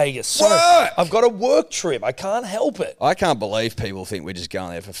going to Vegas. So Work! I've got a work trip. I can't help it. I can't believe people think we're just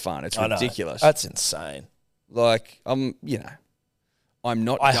going there for fun. It's I know. ridiculous. That's insane. Like, I'm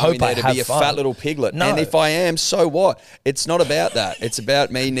not I going hope there I to have be a fun. fat little piglet. No. And if I am, so what? It's not about that. It's about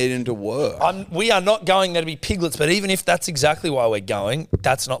me needing to work. We are not going there to be piglets, but even if that's exactly why we're going,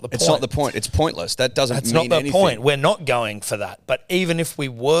 that's not the point. It's not the point. It's pointless. That doesn't That's mean not the anything. point. We're not going for that. But even if we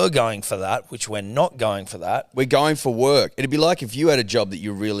were going for that, which we're not going for that, We're going for work. It'd be like if you had a job that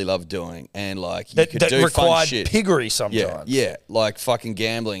you really love doing and like you could that do fun required shit. piggery Yeah, sometimes. yeah, like fucking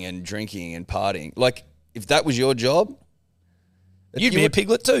gambling and drinking and partying. Like if that was your job, You'd be a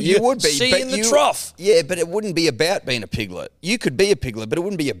piglet too. You would be. See but in the trough. Yeah, but it wouldn't be about being a piglet. You could be a piglet, but it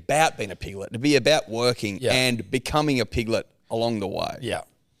wouldn't be about being a piglet. It'd be about working Yeah. and becoming a piglet along the way. Yeah.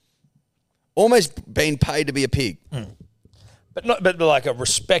 Almost being paid to be a pig. But like a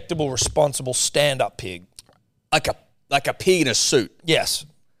respectable, responsible stand-up pig. Like a pig in a suit, Yes.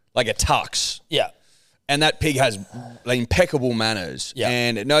 like a tux. Yeah. And that pig has impeccable manners. Yeah.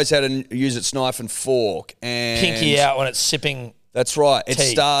 And it knows how to use its knife and fork. And Pinky out when it's sipping. That's right. It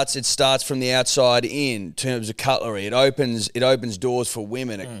Tea. starts from the outside in terms of cutlery. It opens doors for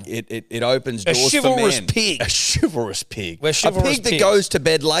women. It opens doors for men. chivalrous pig. A chivalrous pig. We're chivalrous a pig that pigs. goes to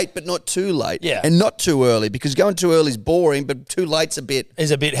bed late but not too late. Yeah. And not too early because going too early is boring, but too late's a bit.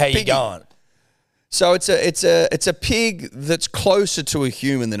 Is a bit how you Piggy. going. So it's a pig that's closer to a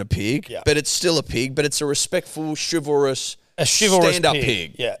human than a pig, Yeah. but it's still a pig, but it's a respectful, chivalrous stand-up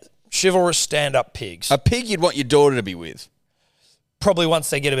pig. Yeah. Chivalrous stand-up pigs. A pig you'd want your daughter to be with. Probably once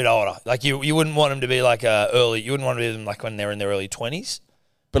they get a bit older. Like you wouldn't want them to be like you wouldn't want to be them like when they're in their early 20s.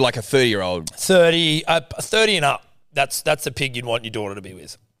 But like a 30-year-old. 30 and up. That's the pig you'd want your daughter to be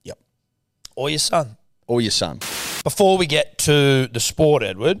with. Yep. Or your son. Or your son. Before we get to the sport,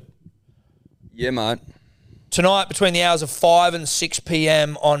 Edward, Yeah, mate. tonight between the hours of 5 and 6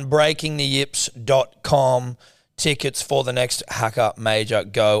 p.m. on breakingtheyips.com, tickets for the next Hacker Major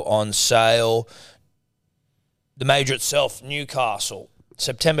go on sale. The major itself, Newcastle,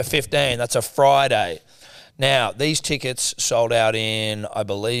 September 15. That's a Friday. Now, these tickets sold out in, I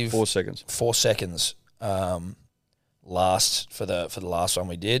believe, 4 seconds. 4 seconds. Last for the last one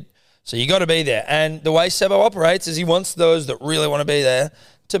we did. So you got to be there. And the way Sebo operates is he wants those that really want to be there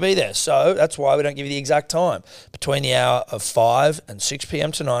to be there. So that's why we don't give you the exact time. Between the hour of 5 and 6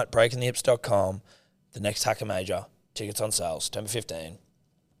 p.m. tonight, breakingtheyips.com, the next Hacker Major, tickets on sale, September 15.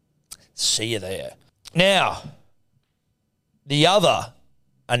 See you there. Now, the other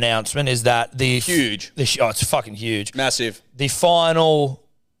announcement is that Huge. it's fucking huge. Massive. The final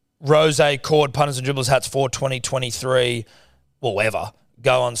Rose Cord Punters and Dribblers hats for 2023, well, ever,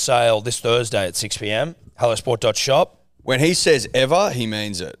 go on sale this Thursday at 6 p.m. hellosport.shop. When he says ever, he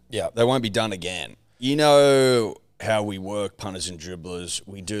means it. Yeah. They won't be done again. You know how we work, punters and dribblers.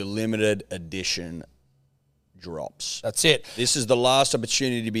 We do limited edition drops. That's it. This is the last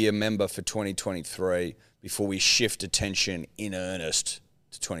opportunity to be a member for 2023 before we shift attention in earnest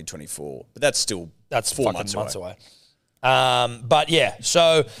to 2024. But that's still That's 4 fucking months away. But yeah,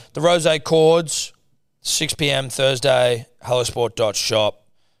 so the Rose Cords, 6 p.m. Thursday, hellosport.shop.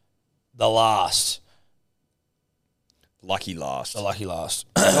 The last. Lucky last. The lucky last.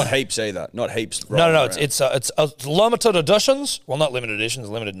 Not heaps either. Not heaps. No. It's limited editions. Well, not limited editions,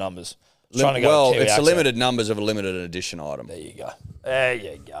 limited numbers. Trying to go Well, Kiwi it's the accent. limited numbers of a limited edition item. There you go.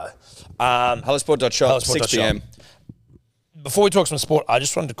 Hellosport.shop, 6 p.m. Before we talk some sport, I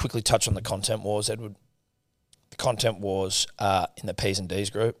just wanted to quickly touch on the content wars, Edward. The content wars in the P's and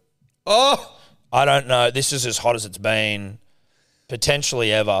D's group. Oh! I don't know. This is as hot as it's been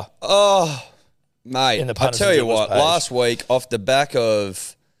potentially ever. Mate, In the I punters tell and you dribblers what, page. last week off the back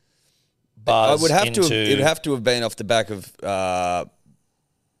of, Buzz it would have into, to have been off the back of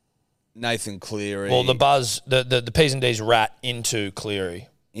Nathan Cleary. well, the buzz, the P's and D's rat into Cleary.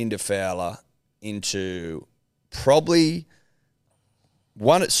 into Fowler, into probably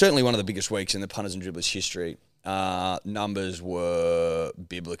certainly one of the biggest weeks in the punters and dribblers history. Numbers were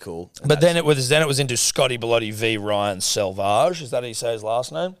biblical. But then it was into Scotty Bellotti v Ryan Selvage. Is that how you say his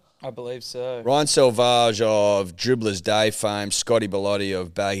last name? I believe so. Ryan Selvage of Dribblers Day fame, Scotty Bellotti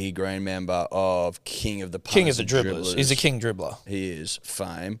of Baggy Green member of King of the Punters King of the and dribblers. He's a king dribbler. He is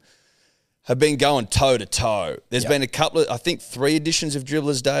fame. Have been going toe to toe. There's been a couple of, I think 3 editions of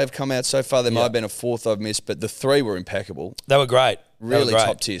Dribblers Day have come out so far. There might have been a 4th I've missed, but the 3 were impeccable. They were great. Really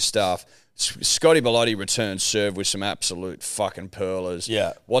top tier stuff. Scotty Bellotti returned serve with some absolute fucking pearlers.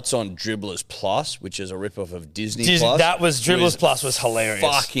 Yeah. What's on Dribblers Plus, which is a ripoff of Disney Plus. That was Dribblers Plus was hilarious.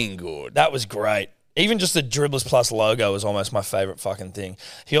 Fucking good. That was great. Even just the Dribblers Plus logo was almost my favourite fucking thing.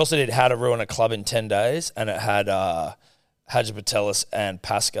 He also did How to Ruin a Club in 10 Days, and it had Hadji Patelis and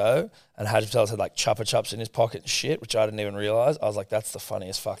Pasco, and Hadji Patelis had like Chupa Chups in his pocket and shit, which I didn't even realise. I was like, that's the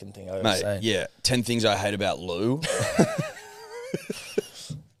funniest fucking thing I've ever seen. Yeah, 10 things I hate about Lou.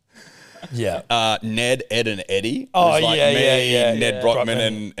 Yeah. Ned, Ed, and Eddie. Oh, It was yeah. Ned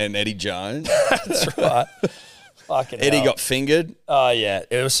Brockman and Eddie Jones. That's right. Fucking Eddie hell. got fingered. Oh, yeah.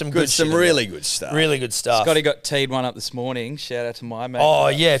 It was some good shit Some in there. really good stuff. Really good stuff. Scotty got teed one up this morning. Shout out to my mate. Oh,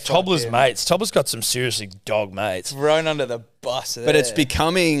 yeah. Fuck Tobler's him. mates. Tobler's got some seriously dog mates. Thrown under the bus there. But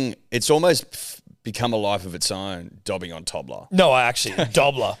it's almost become a life of its own, dobbing on Tobler. No,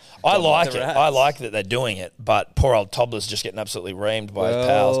 Dobler. I like the it. Rats. I like that they're doing it, but poor old Tobler's just getting absolutely reamed by his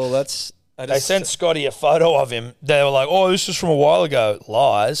pals. That's... They sent Scotty a photo of him. They were like, oh, this is from a while ago.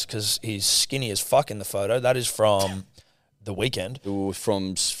 Lies, because he's skinny as fuck in the photo. That is from the weekend.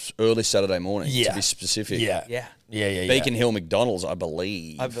 from early Saturday morning, Yeah. to be specific. Yeah. Yeah. Beacon Hill McDonald's, I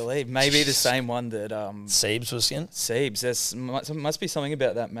believe. Maybe the same one that Siebes was in. Siebes. There's must be something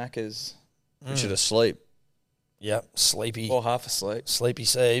about that Macca's. Should have sleep. Yep, sleepy. Or half asleep. Sleepy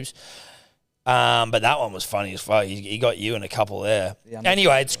Siebes. But that one was funny as fuck. He got you in a couple there. Yeah,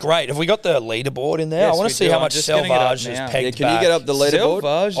 Anyway, it's great. Have we got the leaderboard in there? Yes, I want we to see do. how I'm much just getting it up Selvage now. is pegged Can you back. get up the leaderboard?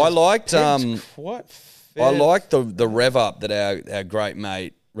 Selvage I is liked pegged the rev up that our great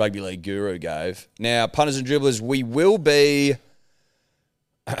mate Rugby League Guru gave. Now, punters and dribblers, we will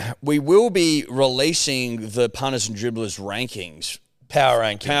be releasing the punters and dribblers rankings. Power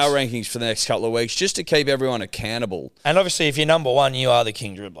rankings. For the next couple of weeks, just to keep everyone accountable. And obviously, if you're number one, you are the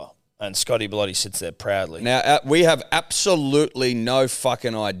king dribbler. And Scotty Bloody sits there proudly. Now, we have absolutely no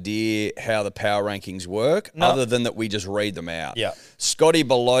fucking idea how the power rankings work, No. other than that we just read them out. Yeah. Scotty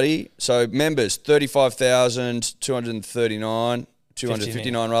Bellotti, so members,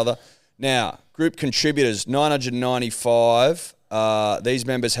 259 rather. Now, group contributors, 995. These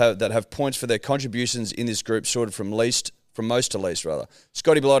members that have points for their contributions in this group sorted from most to least, rather.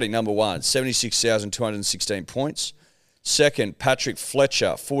 Scotty Bellotti, number one, 76,216 points. Second, Patrick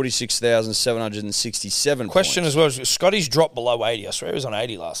Fletcher, 46,767 Question points. as well is Scotty's dropped below 80. I swear he was on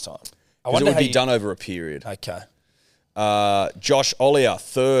 80 last time. I Because it would how be you- done over a period. Okay. Josh Ollier,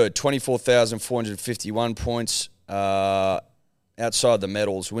 third, 24,451 points. Outside the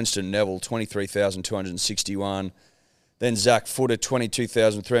medals, Winston Neville, 23,261. Then Zach Footer,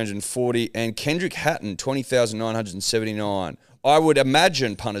 22,340. And Kendrick Hatton, 20,979. I would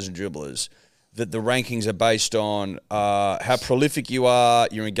imagine, punters and dribblers, that the rankings are based on how prolific you are,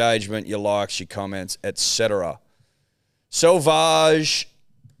 your engagement, your likes, your comments, etc. Selvage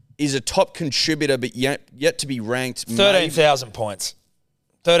is a top contributor, but yet to be ranked. 13,000 points.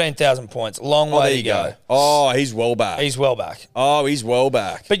 13,000 points. Long way to go. Oh, he's well back. He's well back. Oh, he's well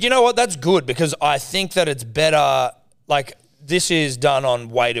back. But you know what? That's good because I think that it's better. Like, this is done on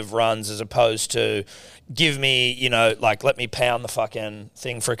weight of runs as opposed to give me, let me pound the fucking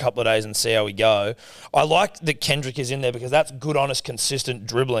thing for a couple of days and see how we go. I like that Kendrick is in there because that's good, honest, consistent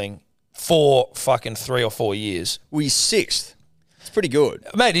dribbling for fucking 3 or 4 years. Well, he's sixth. It's pretty good.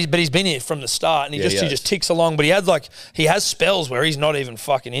 Mate, but he's been here from the start and he he just ticks along. But he has spells where he's not even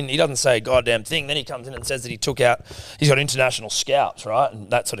fucking in. He doesn't say a goddamn thing. Then he comes in and says that he's got international scouts, right?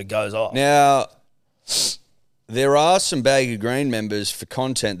 And that sort of goes off. Now, there are some Bag of Green members for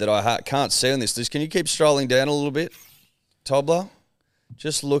content that I can't see on this list. Can you keep strolling down a little bit, Tobler?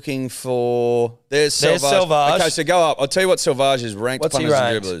 Just looking for... There's Selvage. Okay, so go up. I'll tell you what Selvage is ranked. What's he punters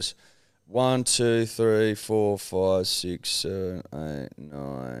and ranked? dribblers. 1, 2, 3, 4, 5, 6, 7, 8,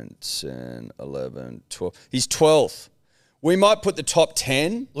 9, 10, 11, 12. He's 12th. We might put the top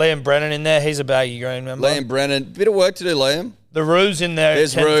 10. Liam Brennan in there. He's a baggy green member. Liam Brennan. Bit of work to do, Liam. The Roo's in there.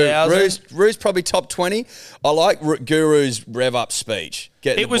 There's 10,000. Roo's probably top 20. I like Guru's rev up speech.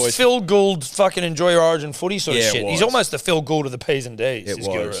 It was Phil Gould fucking enjoy your origin footy sort of Yeah, it shit. was. He's almost the Phil Gould of the P's and D's. It is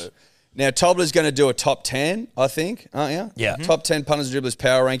was. Guru. Now, Tobler's going to do a top 10, I think, aren't you? Yeah. Top 10 punters and dribblers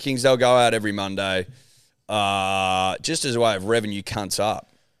power rankings. They'll go out every Monday just as a way of revenue cunts up.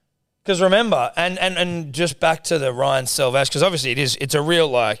 Because remember, and just back to the Ryan Selvage, because obviously it's a real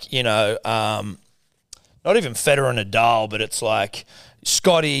not even Federer and Nadal, but it's like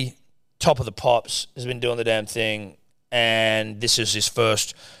Scotty, top of the pops, has been doing the damn thing, and this is his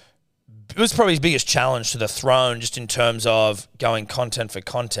first. It was probably his biggest challenge to the throne, just in terms of going content for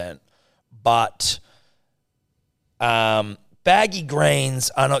content. But baggy greens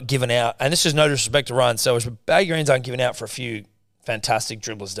are not given out, and this is no disrespect to Ryan Selvage, but baggy greens aren't given out for a few fantastic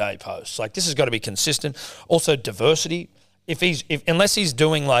Dribblers Day posts. Like, this has got to be consistent. Also, diversity. Unless he's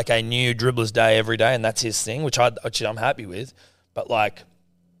doing like a new Dribblers Day every day, and that's his thing, which I'm happy with. But like,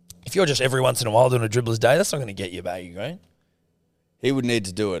 If you're just every once in a while doing a dribbler's day, that's not going to get you a baggy green. He would need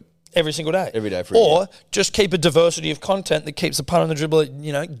to do it Every single day. every day for a Or year. just keep a diversity of content that keeps the punter and the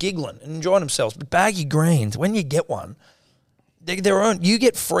dribbler, giggling and enjoying themselves. But baggy greens, when you get one, you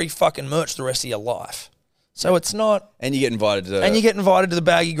get free fucking merch the rest of your life. So it's not... And you get invited to... And you get invited to the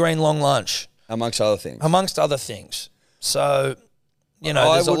baggy green long lunch. amongst other things. Amongst other things. So...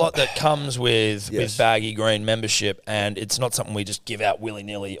 there's a lot that comes with baggy green membership, and it's not something we just give out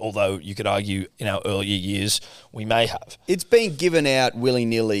willy-nilly, although you could argue in our earlier years we may have. It's been given out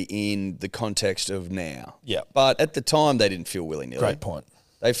willy-nilly in the context of now. Yeah. But at the time, they didn't feel willy-nilly. Great point.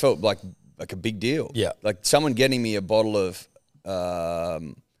 They felt like a big deal. Yeah. Like someone getting me a bottle of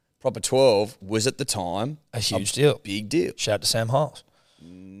Proper 12 was at the time A huge deal. big deal. Shout out to Sam Hiles.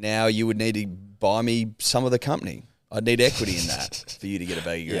 Now you would need to buy me some of the company. I'd need equity in that for you to get a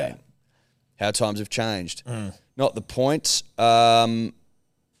baggy green. Yeah. How times have changed. Not the points.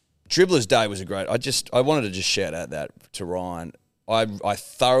 Dribbler's Day was a great. I wanted to just shout out that to Ryan. I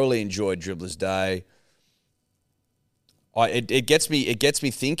thoroughly enjoyed Dribbler's Day. It gets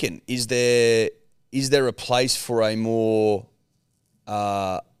me thinking. Is there a place for a more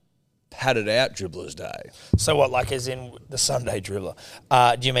padded out Dribbler's Day So what, like as in the Sunday dribbler?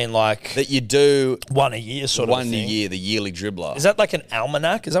 Do you mean like that you do one a year sort of one a thing? year, the yearly dribbler? Is that like an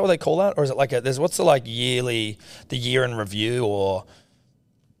almanac? Is that what they call that? Or is it like what's the like yearly, the year in review or?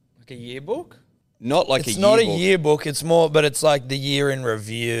 Like a yearbook? Not like It's a not yearbook. a yearbook, it's more, but it's like the year in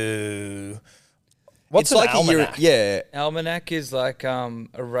review. What's It's an like almanac? a year. Yeah. Almanac is like a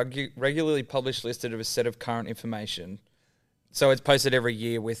regularly published list of a set of current information. So it's posted every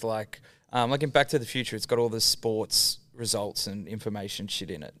year with like in Back to the Future, it's got all the sports results and information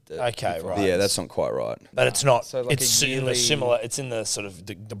shit in it. Okay, right. Yeah, that's not quite right. But it's not. So like it's a in the yearly- similar. It's in the sort of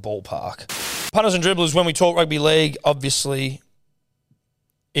the ballpark. Punters and dribblers. When we talk rugby league, obviously,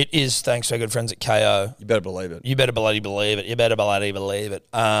 it is thanks to our good friends at KO. You better believe it. You better bloody believe it. You better bloody believe it.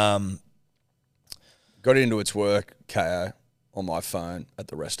 Got into its work, KO, on my phone at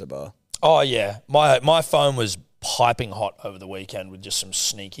the Resta Bar. Oh yeah, my phone was piping hot over the weekend with just some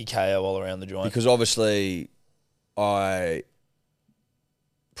sneaky KO all around the joint. Because obviously I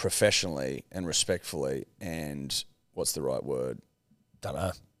professionally and respectfully and what's the right word? Don't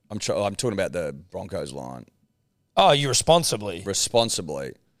know. I'm talking about the Broncos line. Oh, you responsibly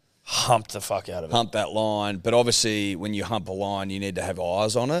Responsibly humped the fuck out of it. hump that line. But obviously when you hump a line, you need to have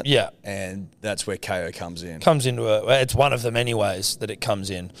eyes on it. Yeah. And that's where KO comes in. Comes into it's one of the many ways that it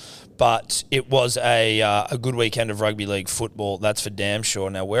comes in, but it was a good weekend of rugby league football. That's for damn sure.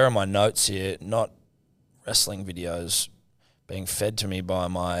 Now, where are my notes here? Not wrestling videos being fed to me by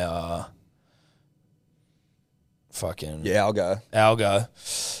my fucking Yeah, I'll go. algo.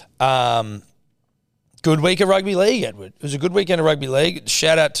 Good week of rugby league, Edward. It was a good weekend of rugby league.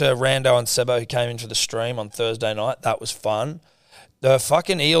 Shout out to Rando and Sebo who came into the stream on Thursday night. That was fun. The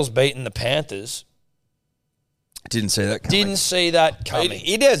fucking Eels beating the Panthers. Didn't see that coming. Didn't see that coming.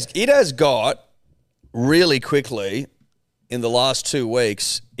 It has got really quickly in the last 2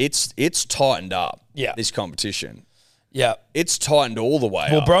 weeks. It's tightened up. Yeah. This competition, Yeah. it's tightened all the way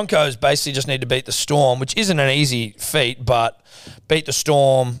Well, up. Broncos basically just need to beat the Storm, which isn't an easy feat, but beat the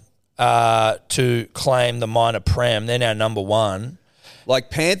Storm to claim the minor prem. They're now number one.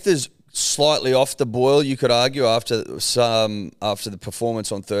 Like Panthers slightly off the boil, you could argue after the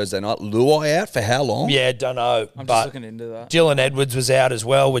performance on Thursday night. Luai out for how long? Yeah, don't know. I'm but just looking into that. Dylan Edwards was out as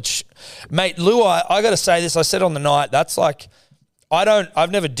well, which, mate, Luai, I got to say this, I said on the night, that's like, I've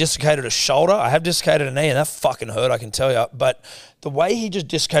never dislocated a shoulder. I have dislocated a knee, and that fucking hurt, I can tell you. But the way he just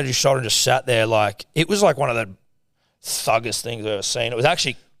dislocated his shoulder and just sat there, like, it was like one of the thuggest things I've ever seen. It was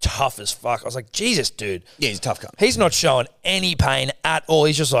actually tough as fuck. I was like, Jesus, dude. Yeah, he's a tough guy. He's not showing any pain at all.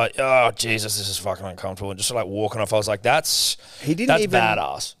 He's just like, oh, Jesus, this is fucking uncomfortable. And just like walking off, I was like, that's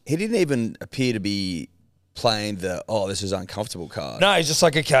badass. He didn't even appear to be playing this is uncomfortable card. No, he's just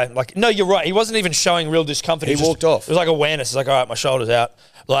like, okay. Like, no, you're right. He wasn't even showing real discomfort. He was walked off. It was like awareness. It's like, all right, my shoulder's out.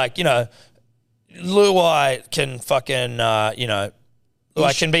 Like, Luai can fucking,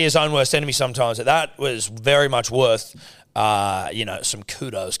 like can be his own worst enemy sometimes. That was very much worth, some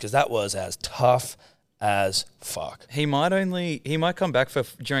kudos because that was as tough as fuck. He might come back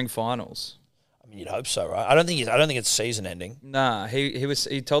during finals. I mean, you'd hope so, right? I don't think it's season ending. Nah,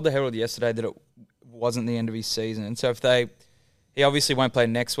 he told the Herald yesterday that it wasn't the end of his season. And so he obviously won't play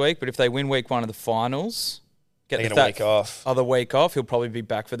next week, but if they win week 1 of the finals, They get a week off. Other week off, he'll probably be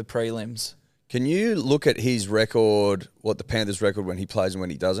back for the prelims. Can you look at his record, what the Panthers' record when he plays and when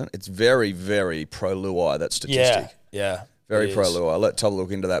he doesn't? It's very, very pro Luai, that statistic. Yeah. Very it pro is. Luai. Let Tom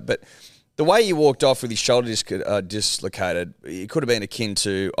look into that. But The way he walked off with his shoulder dislocated, it could have been akin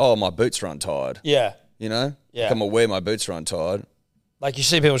to, oh, my boots are untied. Yeah. You know? Yeah. I'm aware my boots are untied. Like you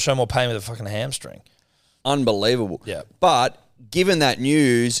see people show more pain with a fucking hamstring. Unbelievable. Yeah. But given that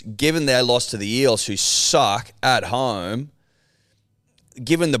news, given their loss to the Eels, who suck at home,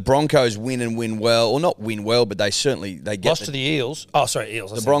 given the Broncos win well, or not win well, but they get Lost to the Eels. Oh, sorry,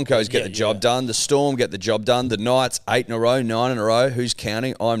 Eels. the Broncos get the job done. The Storm get the job done. The Knights 8 in a row, 9 in a row. Who's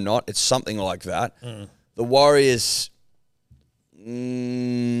counting? I'm not. It's something like that. The Warriors.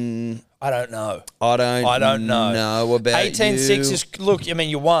 I don't know. I don't know about 18-6 you. is, look, I mean,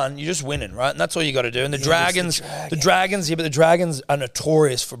 you won. You're just winning, right? And that's all you got to do. And the Dragons, but the Dragons are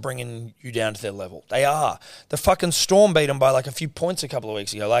notorious for bringing you down to their level. They are. The fucking Storm beat them by like a few points a couple of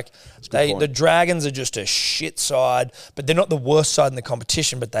weeks ago. Like, the Dragons are just a shit side, but they're not the worst side in the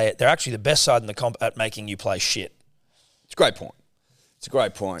competition, but they're actually the best side in the comp at making you play shit. It's a great point. It's a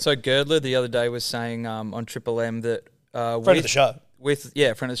great point. So Girdler the other day was saying on Triple M that Friend of the show. Friend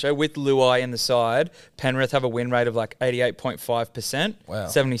of the show, with Luai in the side, Penrith have a win rate of like 88.5%. Wow.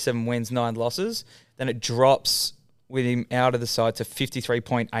 77 wins, 9 losses. Then it drops with him out of the side to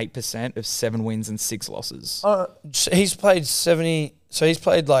 53.8% of 7 wins and 6 losses. He's played 70. So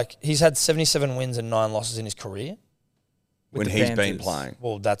he's had 77 wins and 9 losses in his career. when the he's been Panthers. playing.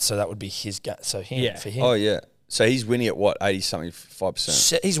 Well, that would be his game. So for him. Oh, yeah. So he's winning at what, 80-something,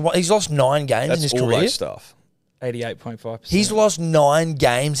 5%? He's lost 9 games That's in his all career. that stuff. 88.5%. He's lost 9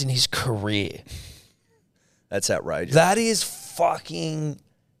 games in his career. That's outrageous. That is fucking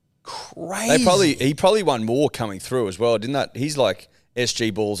crazy. He probably won more coming through as well, didn't that? He's like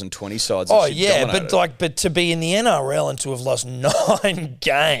SG Balls and 20 sides. Oh and shit yeah, dominated. but to be in the NRL and to have lost 9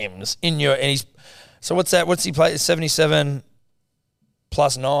 games so what's that? What's he played? 77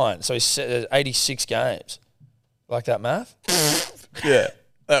 plus 9, so he's 86 games. Like that math? Yeah,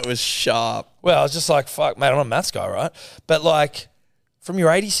 that was sharp. Well, I was just like, fuck, mate, I'm not a maths guy, right? But like, from your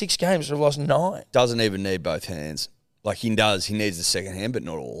 86 games, you've lost 9. Doesn't even need both hands. Like he does. He needs the second hand, but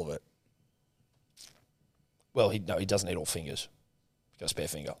not all of it. Well, he doesn't need all fingers. He's got a spare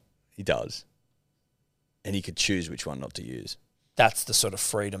finger. He does. And he could choose which one not to use. That's the sort of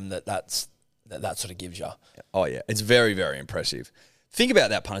freedom that sort of gives you. Oh, yeah. It's very, very impressive. Think about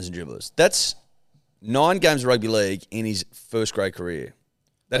that, punters and dribblers. That's 9 games of rugby league in his first grade career.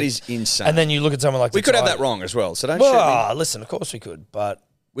 That is insane. And then you look at someone like we could have Tatai. that wrong as well, so don't shoot me. Well, listen, of course we could, but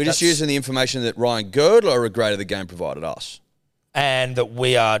We're just using the information that Ryan Girdler, a grade of the game, provided us. and that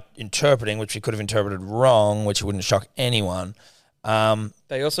we are interpreting, which we could have interpreted wrong, which wouldn't shock anyone.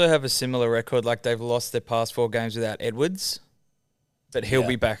 They also have a similar record, like they've lost their past 4 games without Edwards, but he'll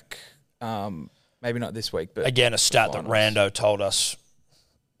be back. Maybe not this week, but Again, a stat that finals. Rando told us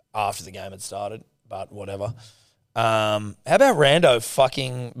after the game had started, but whatever. How about Rando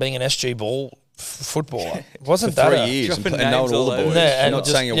fucking being an SG Ball footballer? Wasn't For that 3 a- years dropping and knowing names all the all over. boys. Yeah, and not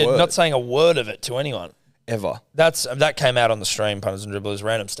just- saying a word. Not saying a word of it to anyone. Ever. That came out on the stream, punters and dribblers,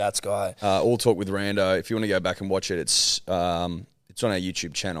 random stats guy. All Talk with Rando. If you want to go back and watch it, it's on our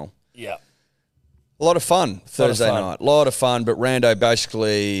YouTube channel. Yeah. A lot of fun Thursday fun. night. A lot of fun, but Rando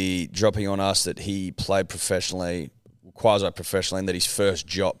basically dropping on us that he played professionally, quasi-professionally, and that his first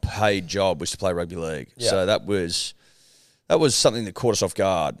paid job was to play rugby league. Yeah. So that was something that caught us off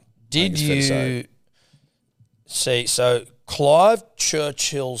guard. Did I think it's fair to you see? So Clive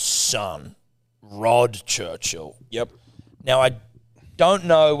Churchill's son, Rod Churchill. Yep. Now I don't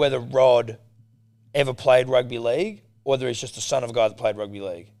know whether Rod ever played rugby league or whether he's just the son of a guy that played rugby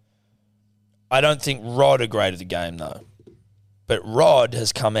league. I don't think Rod agreed the game though, but Rod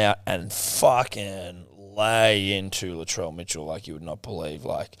has come out and fucking lay into Latrell Mitchell like you would not believe.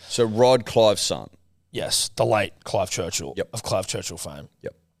 Like, So Rod Clive's son. yes, the late Clive Churchill Yep. of Clive Churchill fame,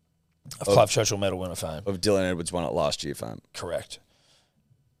 Yep. of Clive Churchill medal winner fame. Of Dylan Edwards won it last year, fame. Correct.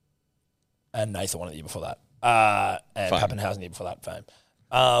 And Nathan won it the year before that. And Fame. Pappenhausen the year before that,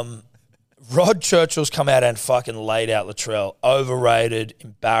 fame. Rod Churchill's come out and fucking laid out Latrell. Overrated,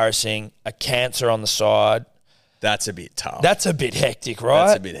 embarrassing, a cancer on the side. That's a bit tough. That's a bit hectic, right?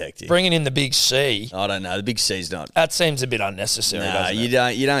 That's a bit hectic. Bringing in the big C. I don't know. The big C's not. That seems a bit unnecessary, Nah, doesn't you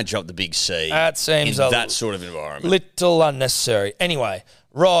it? don't drop the big C. That seems in a that sort of environment. little unnecessary. Anyway,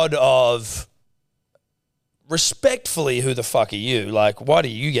 Rod of... Respectfully, who the fuck are you? Like, why do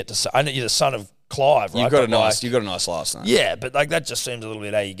you get to say... I know you're the son of Clive, right? You've got a But, nice. like, You've got a nice last name. yeah, but like that just seems a little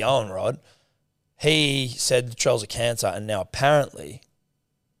bit how you going, Rod. He said Latrell's a cancer, and now apparently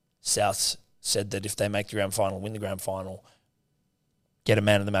Souths said that if they make the grand final, win the grand final, get a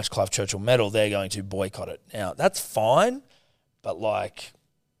man of the match Clive Churchill medal, they're going to boycott it. Now, that's fine, but like,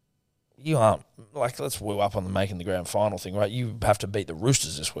 you aren't, like, let's woo up on the making the grand final thing, right? You have to beat the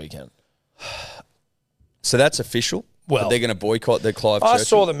Roosters this weekend. So that's official? Well, That they're going to boycott the Clive I Churchill?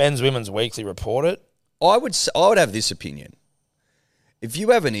 saw the Men's Women's Weekly report it. I would have this opinion. If you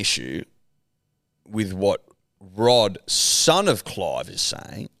have an issue with what Rod, son of Clive, is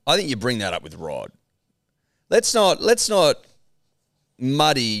saying, I think you bring that up with Rod. Let's not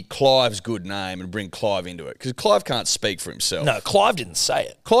muddy Clive's good name and bring Clive into it, because Clive can't speak for himself. No, Clive didn't say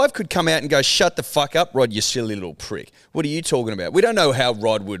it. Clive could come out and go, "Shut the fuck up, Rod, you silly little prick. What are you talking about?" We don't know how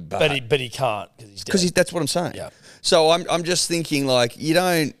Rod would behave. But he can't because he's dead. Because that's what I'm saying. Yeah. So I'm just thinking, like, you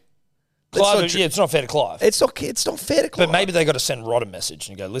don't. Clive, it's not fair to Clive. It's not fair to Clive. But maybe they got to send Rod a message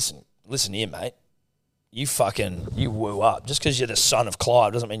and go, listen here, mate. You woo up. Just because you're the son of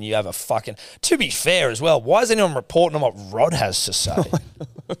Clive doesn't mean you have a fucking... To be fair as well, why is anyone reporting on what Rod has to say?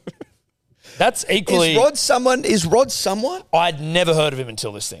 That's equally... Is Rod someone? I'd never heard of him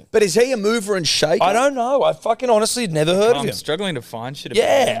until this thing. But is he a mover and shaker? I don't know. I fucking honestly had never heard of I'm him. struggling to find shit about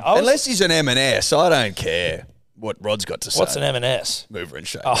Yeah. him. Unless he's an M&S, I don't care what Rod's got to say. What's an M&S? Mover and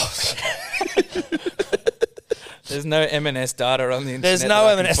shaker. Oh, There's no M&S data on the internet. there's no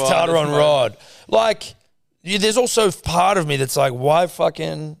that I can M&S find data at the on moment. Rod. Like, there's also part of me that's like, why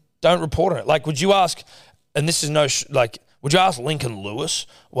fucking don't report on it? Like, would you ask, and this is would you ask Lincoln Lewis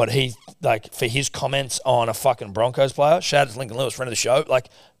what he, like, for his comments on a fucking Broncos player? Shout out to Lincoln Lewis, friend of the show. Like,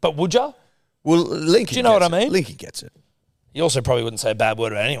 but would you? Well, Lincoln Do you know what I gets it. mean? Lincoln gets it. He also probably wouldn't say a bad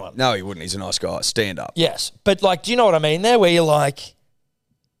word about anyone. No, he wouldn't. He's a nice guy. Stand up. Yes. But, like, do you know what I mean there? Where you're like,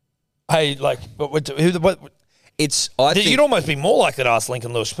 hey, like, what you'd almost be more likely to ask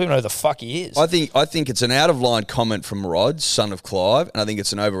Lincoln Lewis. People know who the fuck he is. I think it's an out of line comment from Rod, son of Clive, and I think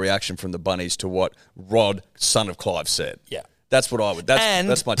it's an overreaction from the Bunnies to what Rod, son of Clive, said. Yeah. That's what I would.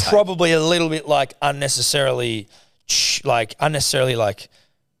 That's my take. Probably a little bit like unnecessarily,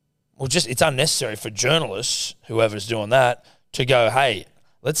 well, just it's unnecessary for journalists, whoever's doing that, to go, hey,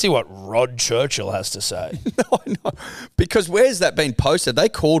 let's see what Rod Churchill has to say. I know. Because where's that been posted? They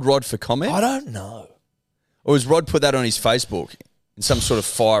called Rod for comment? I don't know. Or was Rod put that on his Facebook in some sort of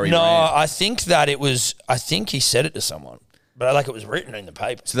fiery No, rant? I think he said it to someone, but like it was written in the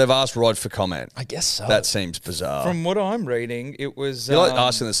paper. So they've asked Rod for comment. I guess so. That seems bizarre. From what I'm reading, it was... You're like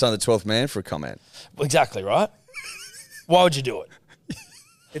asking the son of the 12th man for a comment. Exactly, right? Why would you do it?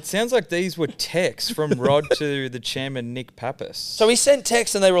 It sounds like these were texts from Rod to the chairman, Nick Pappas. So he sent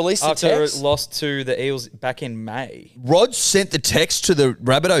text and they released the after text? it lost to the Eels back in May. Rod sent the text to the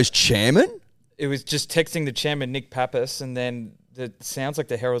Rabbitohs chairman? It was just texting the chairman, Nick Pappas, and then it sounds like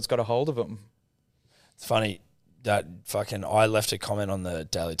the Herald's got a hold of him. It's funny that I left a comment on the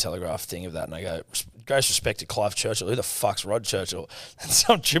Daily Telegraph thing of that, and I go, greatest respect to Clive Churchill. Who the fuck's Rod Churchill? And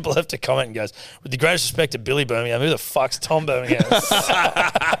some triple left a comment and goes, with the greatest respect to Billy Birmingham, who the fuck's Tom Birmingham? I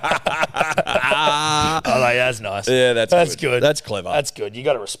was like, that's nice. Yeah, that's good. That's clever. That's good. You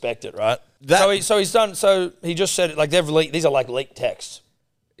got to respect it, right? That- So he's done. So he just said it like they've leaked. These are like leaked texts.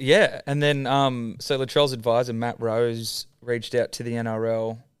 Yeah, and then so Latrell's advisor, Matt Rose, reached out to the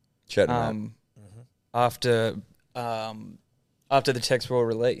NRL Chat him after the texts were all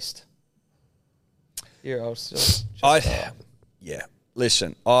released. Here, I'll just Yeah.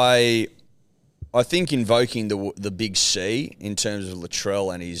 Listen, I think invoking the big C in terms of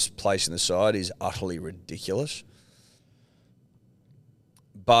Latrell and his place in the side is utterly ridiculous.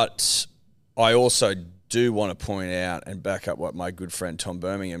 But I also do want to point out and back up what my good friend Tom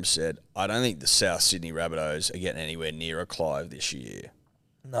Birmingham said. I don't think the South Sydney Rabbitohs are getting anywhere near a Clive this year.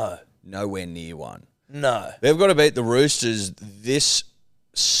 No. Nowhere near one. No. They've got to beat the Roosters this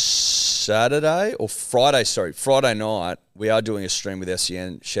Friday night. We are doing a stream with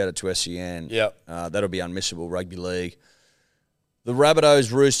SEN. Shout out to SEN. Yep. That'll be unmissable rugby league. The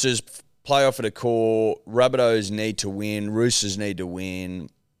Rabbitohs, Roosters, playoff at a core. Rabbitohs need to win. Roosters need to win.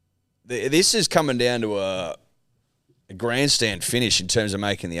 This is coming down to a grandstand finish in terms of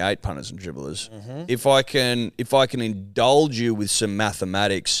making the 8 punters and dribblers. Mm-hmm. If I can indulge you with some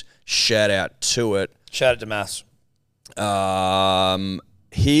mathematics, shout out to it. Shout out to Maths.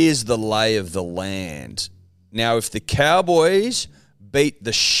 Here's the lay of the land. Now, if the Cowboys beat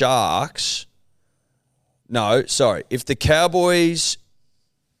the Sharks... if the Cowboys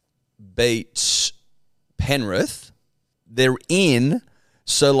beat Penrith, they're in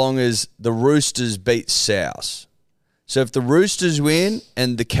so long as the Roosters beat South. So if the Roosters win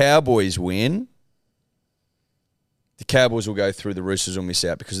and the Cowboys win, the Cowboys will go through, the Roosters will miss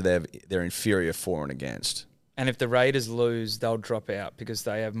out because they're inferior for and against. And if the Raiders lose, they'll drop out because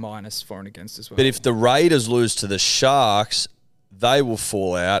they have minus for and against as well. But if the Raiders lose to the Sharks, they will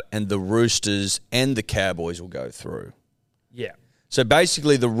fall out and the Roosters and the Cowboys will go through. Yeah. So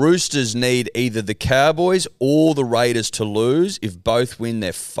basically, the Roosters need either the Cowboys or the Raiders to lose. If both win,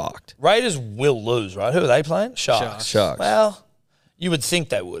 they're fucked. Raiders will lose, right? Who are they playing? Sharks. Sharks. Well, you would think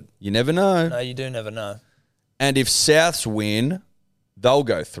they would. You never know. No, you do never know. And if Souths win, they'll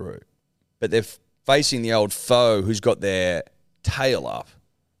go through. But they're facing the old foe who's got their tail up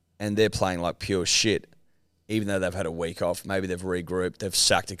and they're playing like pure shit. Even though they've had a week off, maybe they've regrouped, they've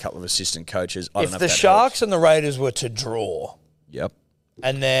sacked a couple of assistant coaches. I don't know If the that Sharks helps. and the Raiders were to draw, Yep.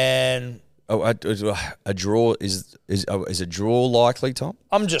 and then Oh, a draw is a draw likely, Tom?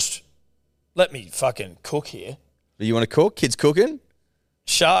 let me fucking cook here. Do you want to cook? Kids cooking?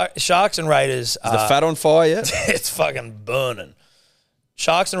 Sharks and Raiders. Is the fat on fire yet? It's fucking burning.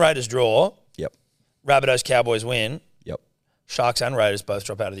 Sharks and Raiders draw. Yep. Rabbitohs Cowboys win. Yep. Sharks and Raiders both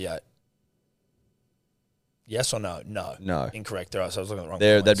drop out of the 8. Yes or no? No. No. Incorrect. All right, so I was looking at the wrong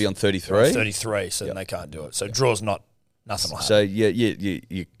They'd points. be on They're 33. on 33, so then they can't do it. So draw's nothing will happen. So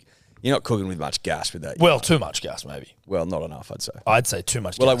you're not cooking with much gas with that. Well, too much gas, maybe. Well, not enough, I'd say. I'd say too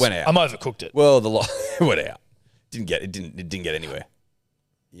much Well, gas. it went out. I'm overcooked it. Well, it went out. It didn't get anywhere.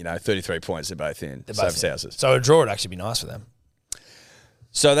 33 points. They're both in. They're Safe both in. houses. So a draw would actually be nice for them.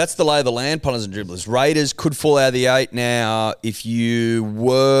 So that's the lay of the land, punters and dribblers. Raiders could fall out of the 8 now. If you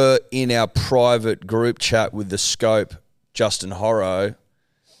were in our private group chat with the Scope, Justin Horro,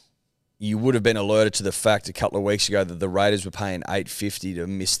 you would have been alerted to the fact a couple of weeks ago that the Raiders were paying $8.50 to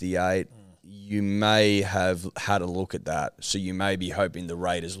miss the 8. You may have had a look at that. So you may be hoping the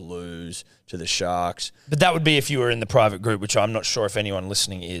Raiders lose to the Sharks. But that would be if you were in the private group, which I'm not sure if anyone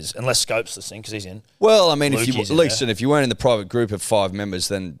listening is, unless Scope's listening because he's in. Well, I mean, if Lukey's in there. if you weren't in the private group of 5 members,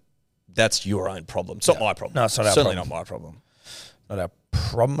 then that's your own problem. It's not my problem. No, it's not our Certainly problem. not my problem. Not our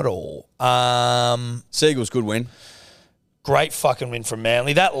problem at all. Seagulls, good win. Great fucking win from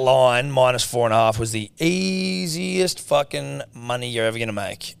Manly. That line, -4.5, was the easiest fucking money you're ever going to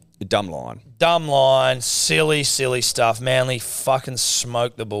make. A dumb line. Dumb line, silly stuff. Manly fucking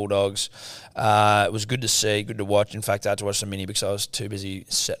smoked the Bulldogs. It was good to see, good to watch. In fact, I had to watch the mini because I was too busy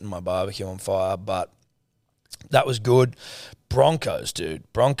setting my barbecue on fire, but that was good. Broncos,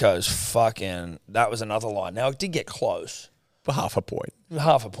 dude. Broncos fucking, that was another line. Now, it did get close. For half a point.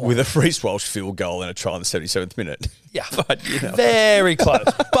 Half a point. With a Reece Walsh field goal and a try in the 77th minute. Yeah. But, Very close.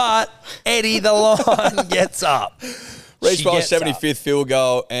 But Eddie, the line gets up. Reece She Walsh, gets up. 75th field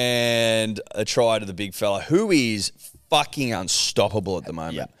goal and a try to the big fella, who is fucking unstoppable at the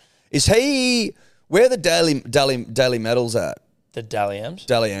moment. Yeah. Is he, where are the daily medals at? The Dally M's.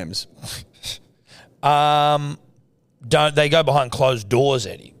 Daily M's. Don't they go behind closed doors,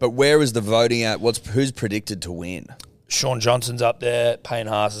 Eddie? But where is the voting at? Who's predicted to win? Sean Johnson's up there. Payne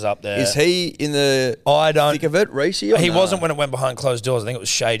Haas is up there. Is he in the I don't. thick of it, Reece? or He no? wasn't when it went behind closed doors. I think it was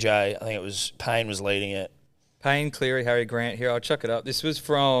Shay J. I think it was Payne was leading it. Payne, Cleary, Harry Grant. Here, I'll chuck it up. This was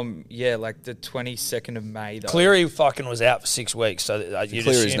from, like the 22nd of May, though. Cleary fucking was out for 6 weeks, so you'd Cleary's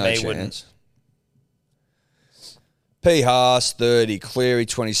assume no he chance. wouldn't. P. Haas, 30. Cleary,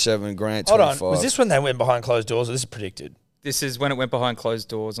 27. Grant, Hold 25. on. Was this when they went behind closed doors, or this is predicted? This is when it went behind closed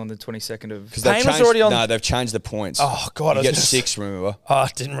doors on the 22nd of... Because they've Payne was changed- already on- No, they've changed the points. Oh, God. You I get was gonna 6, remember? Oh, I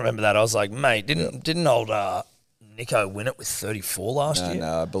didn't remember that. I was like, mate, didn't old Nico win it with 34 last year?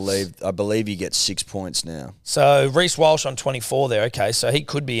 No, I believe you get 6 points now. So Reece Walsh on 24 there. Okay, so he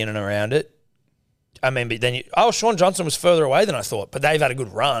could be in and around it. I mean, but then Sean Johnson was further away than I thought, but they've had a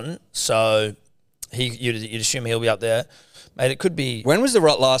good run, so you'd assume he'll be up there. Mate, it could be. When was the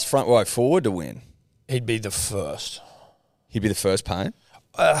last front row forward to win? He'd be the first. He'd be the first Payne.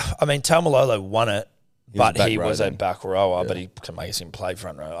 I mean, Taumalolo won it, but back he row was then. a back rower, but he can make him play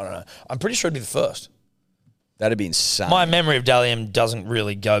front row. I don't know. I'm pretty sure he'd be the first. That'd be insane. My memory of Dalian doesn't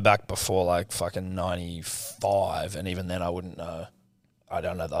really go back before like fucking 95, and even then I wouldn't know. I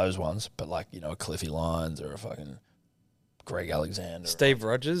don't know those ones, but like, a Cliffy Lyons or a fucking Greg Alexander. Steve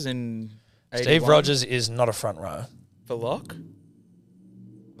Rogers in 81 Steve Rogers is not a front row. for lock.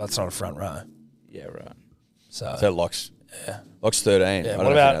 That's not a front row. Yeah, right. So, So Locke's 13. yeah. I don't What know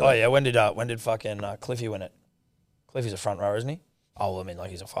if about? you know Oh that. yeah, when did fucking Cliffy win it? Cliffy's a front rower, isn't he? Oh, well, I mean, like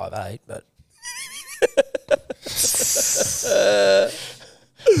he's a 5'8", but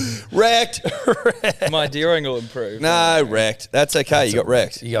Wrecked. My deering will improve. No, wrecked. That's okay. You got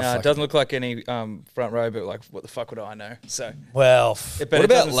wrecked. you got No, it fucking- doesn't look like any front row, but like, what the fuck would I know? So, Well, but What it about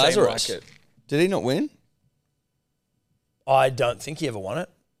doesn't seem Lazarus? like it. Did he not win? I don't think he ever won it.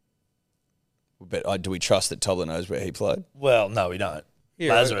 But do we trust that Toddler knows where he played? Well, no, we don't.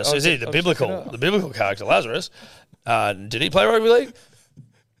 Here, Lazarus I'll is he check- the I'll check it biblical out. character Lazarus? Did he play rugby league?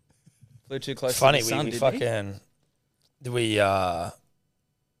 Flew too close Funny, to the sun, we didn't he? fucking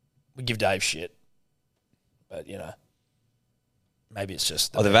we give Dave shit, but Maybe it's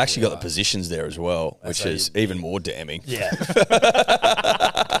just. They've actually got the positions there as well, which how is even more damning. Yeah.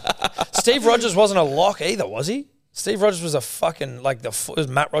 Steve Rogers wasn't a lock either, was he? Steve Rogers was a fucking it was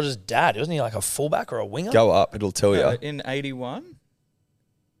Matt Rogers' dad, wasn't he? Like a fullback or a winger? Go up, it'll tell you. In 81?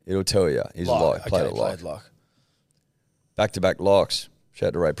 It'll tell you. He's a lock. Played a lock. Played lock. Back-to-back locks. Shout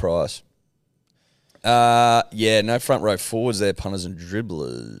out to Ray Price. No front row forwards there, punters and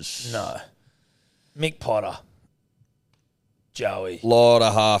dribblers. No. Mick Potter. Joey. Lot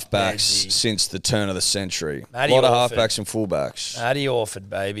of halfbacks Benji. since the turn of the century. Matty Lot of Orford. halfbacks and fullbacks. Matty Orford,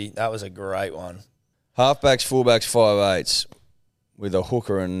 baby. That was a great one. Halfbacks, fullbacks, 5'8", with a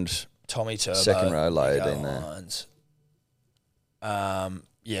hooker and Tommy Turbo. second row laid Nico in there. Hines.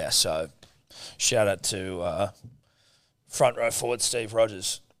 So shout out to front row forward Steve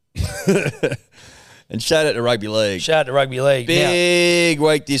Rogers. And shout out to rugby league. Shout out to rugby league. Big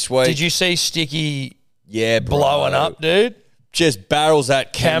week this Now, week. did you see Sticky bro. blowing up, dude? Just barrels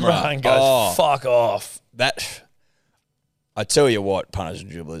that camera And goes, fuck off. I tell you what, punters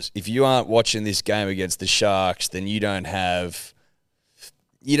and dribblers, if you aren't watching this game against the Sharks, then you're not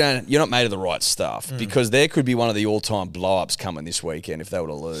made of the right stuff, because there could be one of the all-time blow-ups coming this weekend if they were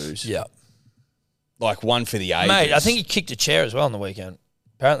to lose. Yeah. Like one for the ages. Mate, I think he kicked a chair as well on the weekend.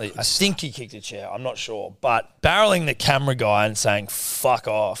 Apparently, I think he kicked a chair. I'm not sure. But barreling the camera guy and saying, fuck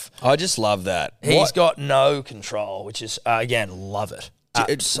off. I just love that. He's got no control, which is, again, love it.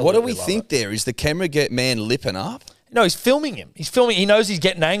 What do we love think it. there? Is the camera man lipping up? No, he's filming him. He knows he's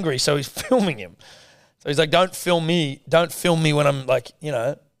getting angry, so he's filming him. So he's like, don't film me. Don't film me when I'm like,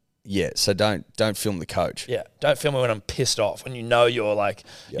 Yeah, so don't film the coach. Yeah, don't film me when I'm pissed off. When you're like,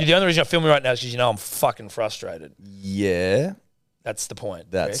 the only reason you're filming right now is because I'm fucking frustrated. Yeah. That's the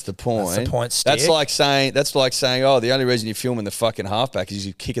point. That's Rick. the point. That's the point, Stick. That's like saying, oh, the only reason you're filming the fucking halfback is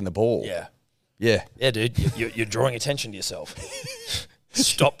you're kicking the ball. Yeah. Yeah. Yeah, dude. You're drawing attention to yourself.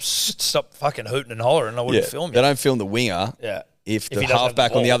 Stop fucking hooting and hollering. I wouldn't film you. They don't film the winger Yeah. if he the doesn't have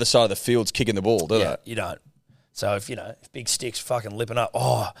halfback the on the ball. other side of the field's kicking the ball, do Yeah, they? you don't. So if Big Stick's fucking lipping up,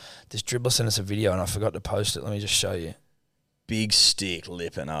 this dribbler sent us a video and I forgot to post it. Let me just show you. Big Stick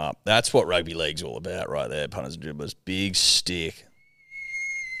lipping up. That's what rugby league's all about right there, punters and dribblers. Big Stick.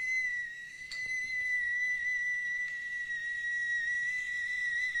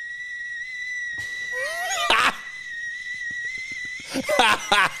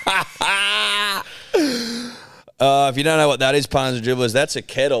 If you don't know what that is, punters and dribblers, that's a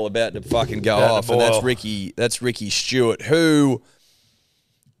kettle about to fucking go About to off, and that's boil. Ricky. That's Ricky Stewart, who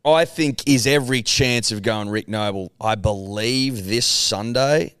I think is every chance of going Rick Noble. I believe this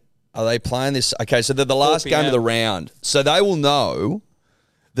Sunday. Are they playing this? Okay, so they're the last 4 game of p.m. the round, so they will know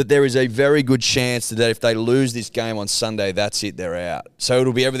that there is a very good chance that if they lose this game on Sunday, that's it, they're out. So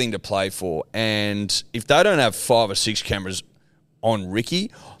it'll be everything to play for. And if they don't have 5 or 6 cameras on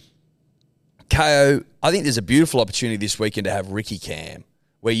Ricky, KO, I think there's a beautiful opportunity this weekend to have Ricky Cam,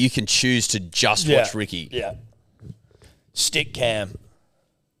 where you can choose to just watch Ricky. Yeah. Stick cam.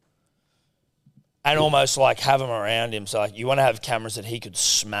 And almost like have him around him. So like you want to have cameras that he could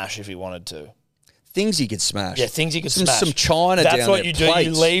smash if he wanted to. Things he could smash. Yeah, things he could some, smash. Some china That's down what there, you do. plates.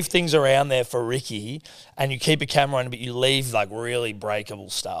 You leave things around there for Ricky and you keep a camera on, but you leave like really breakable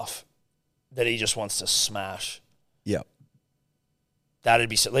stuff that he just wants to smash. Yep. That'd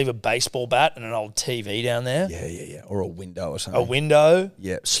be leave a baseball bat and an old TV down there. Yeah. Or a window or something. A window.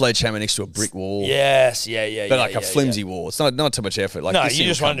 Yeah. Sledgehammer next to a brick wall. Yes, yeah. But like a flimsy wall. It's not too much effort. Like No, this you thing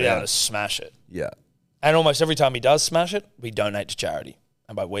just will want come to be able down. to smash it. Yeah. And almost every time he does smash it, we donate to charity.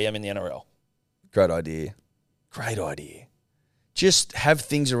 And by we, I'm in the NRL. Great idea. Great idea. Just have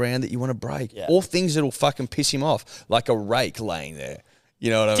things around that you want to break. Yeah. Or things that'll fucking piss him off. Like a rake laying there. You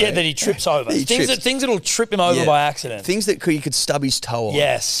know what I mean? Yeah, that he trips over. He trips. Things that'll trip him over Yeah. by accident. Things that he could stub his toe on.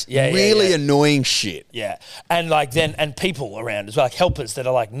 Yes. Yeah. Really yeah. annoying shit. Yeah. And like and people around as well, like helpers that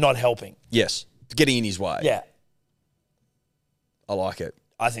are like not helping. Yes. Getting in his way. Yeah. I like it.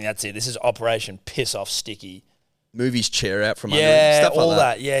 I think that's it. This is Operation Piss Off Sticky. Move his chair out from under him. Yeah, Stuff like all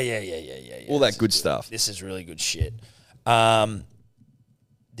that. that. Yeah. All that good stuff. This is really good shit.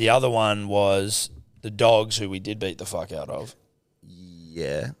 The other one was the Dogs, who we did beat the fuck out of.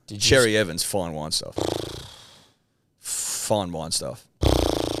 Yeah. Did you Cherry Evans, fine wine stuff. Fine wine stuff.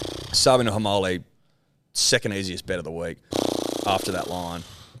 Sabina Hamole, second easiest bet of the week after that line.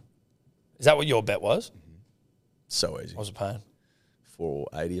 Is that what your bet was? So easy. What was it paying?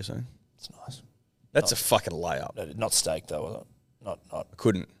 480 or something. It's nice. That's a fucking layup. Not steak though, was it? Not. I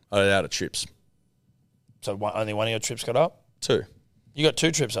couldn't. I had out of trips. So only one of your trips got up? 2. You got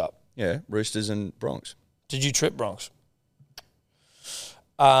 2 trips up. Yeah, Roosters and Bronx. Did you trip Bronx?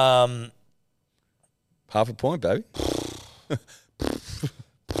 Half a point, baby.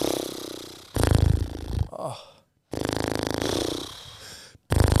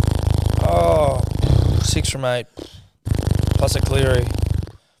 from 8. Plus a Cleary.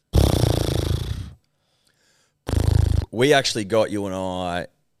 We actually got, you and I,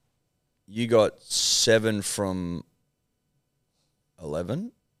 you got 7 from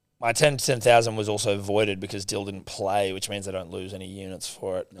 11. My 10,000 was also voided because Dill didn't play, which means I don't lose any units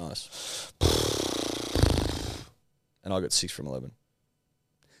for it. Nice. And I got 6 from 11.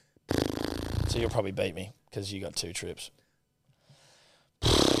 So you'll probably beat me because you got 2 trips.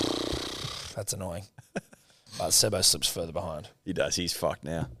 That's annoying. But Sebo slips further behind. He does. He's fucked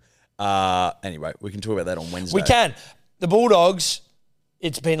now. Anyway, we can talk about that on Wednesday. We can. The Bulldogs,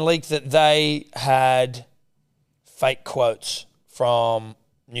 it's been leaked that they had fake quotes from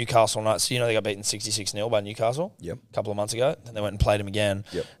Newcastle Knights. So, you know, they got beaten 66-0 by Newcastle Yep. a couple of months ago. Then they went and played them again.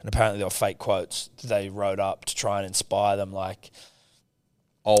 Yep. And apparently there were fake quotes that they wrote up to try and inspire them, like...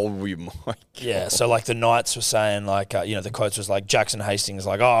 Oh, we might. Yeah, so like the Knights were saying, like, you know, the quotes was like Jackson Hastings,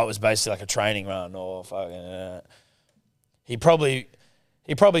 like, oh, it was basically like a training run, or fucking. He probably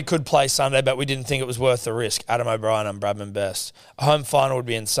could play Sunday, but we didn't think it was worth the risk. Adam O'Brien and Bradman Best. A home final would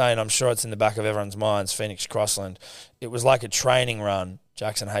be insane. I'm sure it's in the back of everyone's minds. Phoenix Crossland. It was like a training run.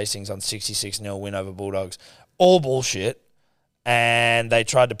 Jackson Hastings on 66-0 win over Bulldogs. All bullshit. And they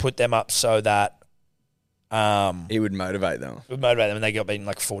tried to put them up so that. It would motivate them. It would motivate them, and they got beaten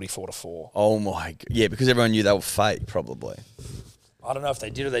like 44-4. Oh, my God. Yeah, because everyone knew they were fake, probably. I don't know if they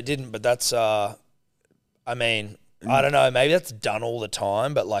did or they didn't, but that's, I mean, I don't know. Maybe that's done all the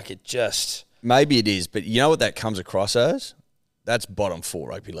time, but like it just... Maybe it is, but you know what that comes across as? That's bottom 4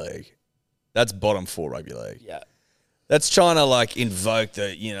 rugby league. That's bottom 4 rugby league. Yeah. That's trying to, like, invoke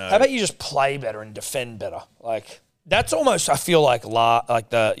the, you know... How about you just play better and defend better? Like, that's almost, I feel like,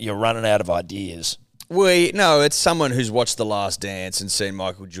 you're running out of ideas. No, it's someone who's watched The Last Dance and seen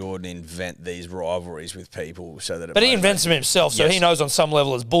Michael Jordan invent these rivalries with people so that. But he invents them himself, so Yes. he knows on some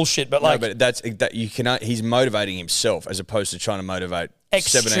level it's bullshit. But like, no, but you cannot. He's motivating himself as opposed to trying to motivate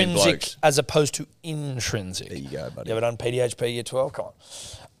 17 blokes. extrinsic as opposed to intrinsic. There you go, buddy. You ever done PDHP year 12? Come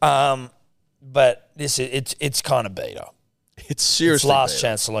on. But it's kind of beta. It's seriously It's last bad.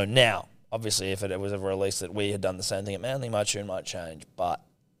 chance saloon. Now, obviously, if it was ever released that we had done the same thing at Manly, my tune might change, but.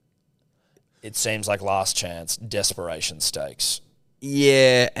 It seems like last chance, desperation stakes.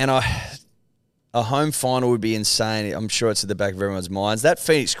 Yeah, and a home final would be insane. I'm sure it's at the back of everyone's minds. That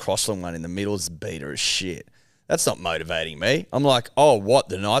Phoenix Crossland one in the middle is beta as shit. That's not motivating me. I'm like, oh, what?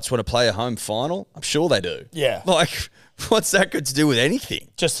 The Knights want to play a home final? I'm sure they do. Yeah. Like, what's that got to do with anything?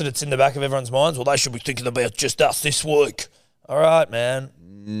 Just that it's in the back of everyone's minds. Well, they should be thinking about just us this week. All right, man.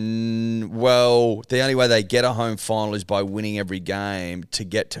 Well, the only way they get a home final is by winning every game to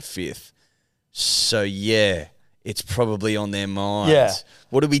get to 5th. So, yeah, it's probably on their minds. Yeah.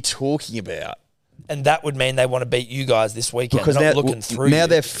 What are we talking about? And that would mean they want to beat you guys this weekend. Because not now, looking through now you.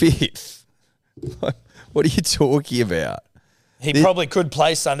 they're 5th. What are you talking about? He probably could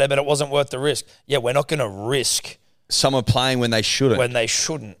play Sunday, but it wasn't worth the risk. Yeah, we're not going to risk Someone playing when they shouldn't. when they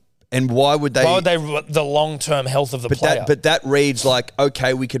shouldn't. And why would they? The long-term health of the player? But that reads like,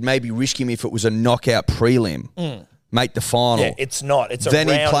 okay, we could maybe risk him if it was a knockout prelim. Make the final. Yeah, it's not. It's a Then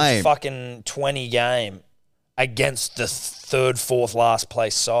he'd play round him. fucking 20 game against the third, fourth last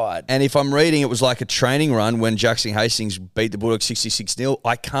place side. And if I'm reading it was like a training run when Jackson Hastings beat the Bulldogs 66-0,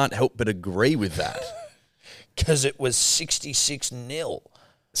 I can't help but agree with that. Because it was 66-0.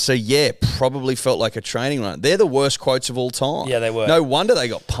 So, yeah, probably felt like a training run. They're the worst quotes of all time. Yeah, they were. No wonder they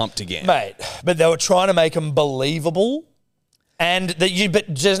got pumped again. Mate, but they were trying to make them believable. And but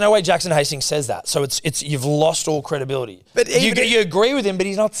there's no way Jackson Hastings says that. So it's you've lost all credibility. But even you agree with him, but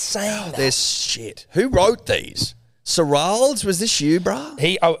he's not saying that. They're shit. Who wrote these? Serralds? Was this you,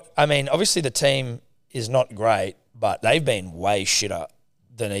 bruh? I mean, obviously the team is not great, but they've been way shitter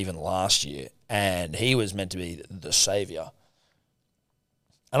than even last year. And he was meant to be the saviour.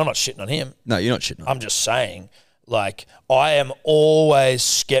 And I'm not shitting on him. No, you're not shitting on I'm just saying, like, I am always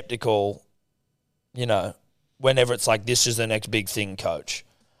skeptical, you know, whenever it's like, this is the next big thing, coach.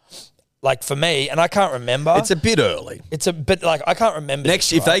 Like, for me, and I can't remember. It's a bit early. But like, I can't remember.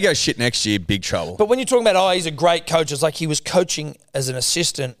 If they go shit next year, big trouble. But when you're talking about, oh, he's a great coach, it's like he was coaching as an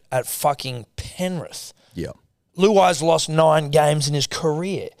assistant at fucking Penrith. Yeah. Luai's lost 9 games in his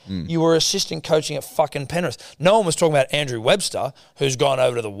career. You were assistant coaching at fucking Penrith. No one was talking about Andrew Webster, who's gone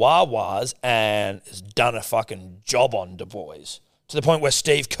over to the Wawas and has done a fucking job on Du Bois. To the point where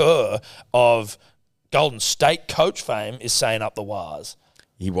Steve Kerr of Golden State coach fame is saying up the Waz.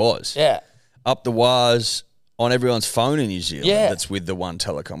 He was. Yeah. Up the wires on everyone's phone in New Zealand. Yeah. That's with the One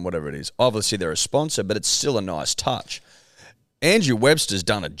Telecom, whatever it is. Obviously, they're a sponsor, but it's still a nice touch. Andrew Webster's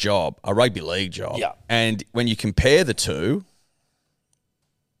done a job, a rugby league job. Yeah. And when you compare the two,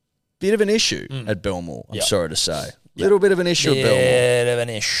 bit of an issue at Belmore, I'm Yep. sorry to say. Little bit of an issue at Belmore. Bit of an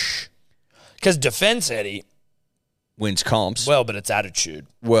ish. Because defence, Eddie, Wins comps. well, but it's attitude.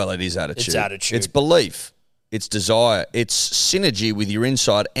 Well, it is attitude. It's attitude. It's belief. It's desire. It's synergy with your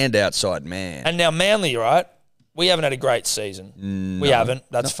inside and outside man. And now Manly, right? We haven't had a great season. We haven't.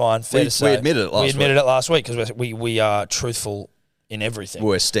 That's fine. Fair We- to say. we admitted it last We admitted it last week because we are truthful in everything.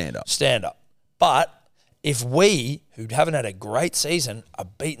 We're stand up. Stand up. But if we, who haven't had a great season, are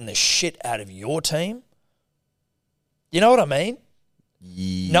beating the shit out of your team, you know what I mean?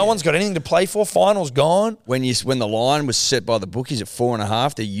 Yeah. No one's got anything to play for. Finals gone. When the line was set by the bookies at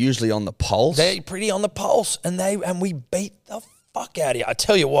 4.5, they're usually on the pulse. They're pretty on the pulse, and we beat the fuck out of you. I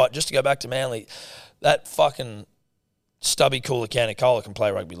tell you what, just to go back to Manly, that fucking stubby cooler Canicola can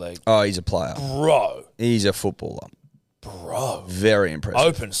play rugby league. Oh, he's a player. Bro. He's a footballer. Bro. Very impressive.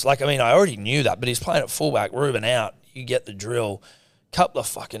 Opens. I already knew that, but he's playing at fullback. Ruben out. You get the drill. Couple of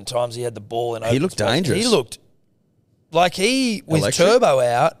fucking times he had the ball in. He looked dangerous. He looked like with Electric? Turbo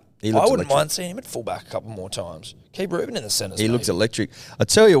out. He I looked wouldn't electric. mind seeing him at fullback a couple more times. Keep Ruben in the centres. He looks electric. I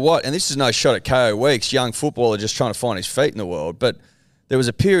tell you what, and this is no shot at KO Weeks, young footballer just trying to find his feet in the world, but there was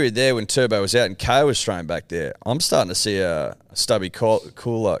a period there when Turbo was out and KO was thrown back there. I'm starting to see a stubby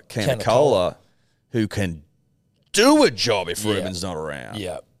cooler Canicola who can do a job if Ruben's not around.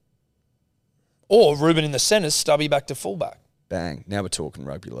 Yeah. Or Ruben in the centres, stubby back to fullback. Bang. Now we're talking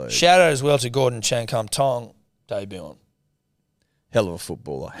rugby league. Shout out as well to Gordon Chankam Tong debuting. Hell of a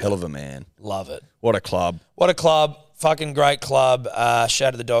footballer. Hell of a man. Love it. What a club. What a club. Fucking great club. Shout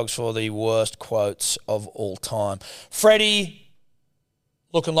out to the Dogs for the worst quotes of all time. Freddie,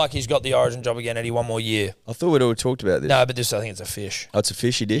 looking like he's got the Origin job again, Eddie, one more year. I thought we'd already talked about this. No, but I think it's a fish. Oh, it's a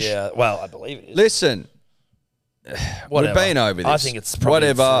fishy dish? Yeah, well, I believe it is. Listen, Whatever. we've been over this. I think it's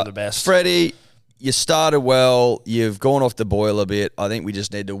probably for the best. Freddie, you started well. You've gone off the boil a bit. I think we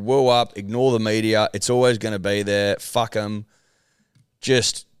just need to woo up, ignore the media. It's always going to be there. Fuck them.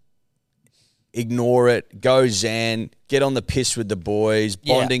 Just ignore it. Go Zan. Get on the piss with the boys.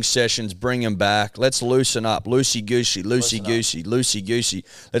 Yeah. Bonding sessions. Bring them back. Let's loosen up. Loosey-goosey, loosey-goosey, loosey-goosey.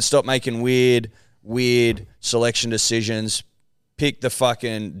 Let's stop making weird selection decisions. Pick the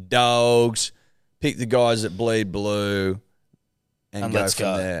fucking dogs. Pick the guys that bleed blue. And go let's from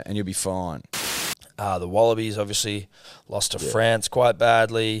go. there. And you'll be fine. The Wallabies obviously lost to France quite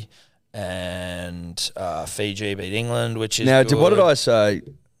badly, and Fiji beat England, which is Now, good. what did I say?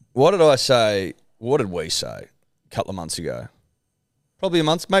 What did I say? What did we say a couple of months ago? Probably a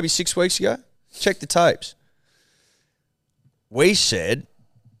month, maybe 6 weeks ago. Check the tapes. We said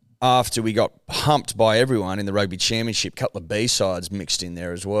after we got humped by everyone in the rugby championship, a couple of B-sides mixed in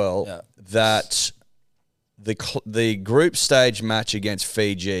there as well, that the group stage match against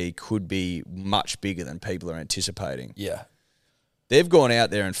Fiji could be much bigger than people are anticipating. Yeah. They've gone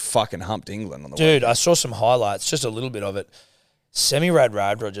out there and fucking humped England on the Dude, I saw some highlights, just a little bit of it. Semi-Rad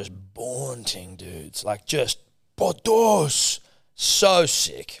Radra just baunting dudes. Like, just, bodos. So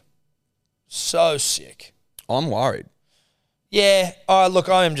sick. So sick. I'm worried. Yeah. Look,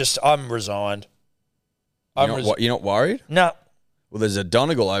 I'm resigned. You're not worried? No. Well, there's a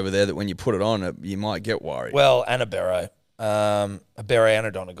Donegal over there that when you put it on, you might get worried. Well, and a Barrow. A Barrow and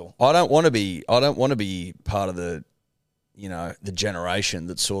a Donegal. I don't want to be part of the generation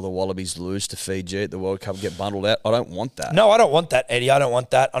that saw the Wallabies lose to Fiji at the World Cup, get bundled out. I don't want that. No, I don't want that, Eddie. I don't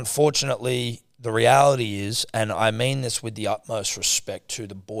want that. Unfortunately, the reality is, and I mean this with the utmost respect to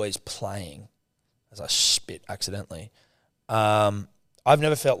the boys playing, as I spit accidentally, I've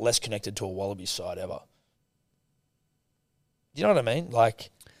never felt less connected to a Wallabies side ever. You know what I mean? Like,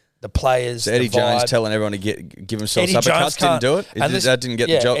 the players, So Eddie the vibe. Jones telling everyone to give themselves Eddie Jones uppercuts didn't do it? and this- That didn't get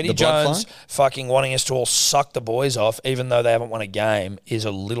the Eddie blood Jones flowing? fucking wanting us to all suck the boys off, even though they haven't won a game, is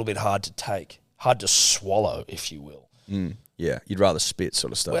a little bit hard to take, hard to swallow, if you will. Yeah, you'd rather spit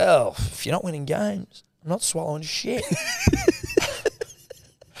sort of stuff. Well, if you're not winning games, I'm not swallowing shit.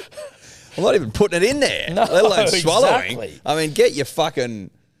 I'm not even putting it in there, No, let alone swallowing. exactly. I mean, get your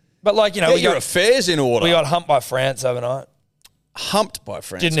fucking But like, you know, get we your got affairs in order. we got humped by France overnight. humped by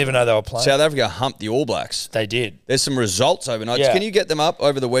France. Didn't even know they were playing. South Africa humped the All Blacks. They did. There's some results overnight. Yeah. Can you get them up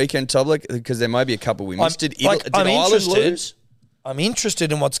over the weekend, Toblik? Because there may be a couple we missed. Did I'm Ireland interested. lose? I'm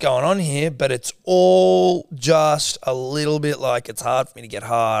interested in what's going on here, but it's all just a little bit like it's hard for me to get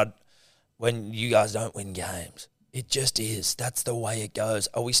hard when you guys don't win games. It just is. That's the way it goes.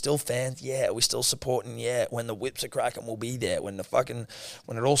 Are we still fans? Yeah. Are we still supporting? Yeah. When the whips are cracking, we'll be there. When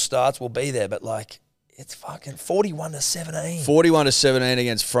it all starts, we'll be there. But like, It's fucking 41-17. 41-17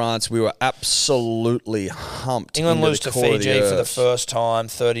 against France. We were absolutely humped. England into lose the to core of Fiji for the earth. first time,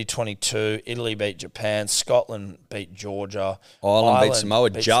 30-22. Italy beat Japan. Scotland beat Georgia. Ireland beat Samoa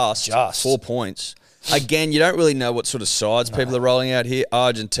beats just 4 points. Again, you don't really know what sort of sides people are rolling out here.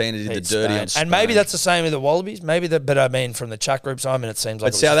 Argentina did the Beat dirty Spain. on Spain. And maybe that's the same with the Wallabies. Maybe but I mean, from the chat groups I'm in, it seems like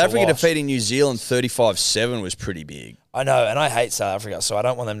But it was South just a Africa loss. defeating New Zealand 35-7 was pretty big. I know, and I hate South Africa, so I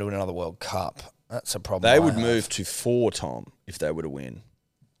don't want them to win another World Cup. That's a problem. They I would have. move to 4, Tom, if they were to win.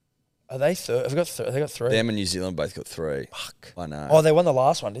 Are they third? Have they got 3? Them and New Zealand both got 3. Fuck. I know. Oh, they won the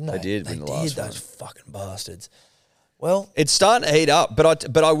last one, didn't they? They did win the last one. Those fucking bastards. Well, It's starting to heat up, but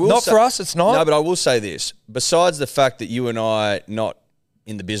I will not say, for us. It's not. No, but I will say this. Besides the fact that you and I not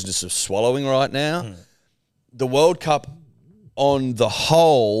in the business of swallowing right now, the World Cup on the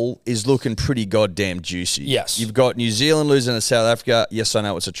whole is looking pretty goddamn juicy. Yes. You've got New Zealand losing to South Africa. Yes, I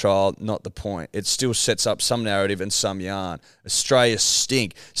know it's a trial, not the point. It still sets up some narrative and some yarn. Australia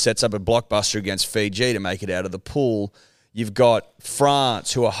stink, sets up a blockbuster against Fiji to make it out of the pool. You've got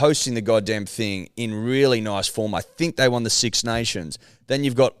France, who are hosting the goddamn thing in really nice form. I think they won the Six Nations. Then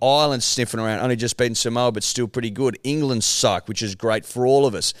you've got Ireland sniffing around, only just beaten Samoa, but still pretty good. England suck, which is great for all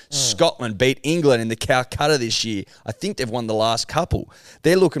of us. Scotland beat England in the Calcutta this year. I think they've won the last couple.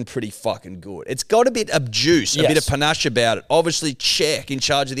 They're looking pretty fucking good. It's got a bit of juice, a bit of panache about it. Obviously, Czech in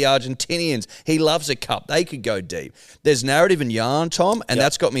charge of the Argentinians. He loves a cup. They could go deep. There's narrative and yarn, Tom, and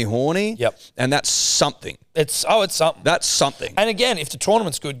that's got me horny. Yep. And that's something. it's something. That's something. And again, if the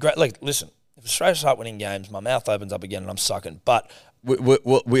tournament's good, great. Like, listen, if Australia start winning games, my mouth opens up again and I'm sucking. But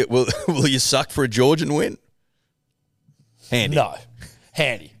Will you suck for a Georgian win? Handy. no,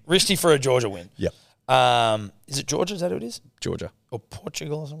 handy. Risky for a Georgia win. Yep. Is it Georgia? Is that who it is? Georgia. Or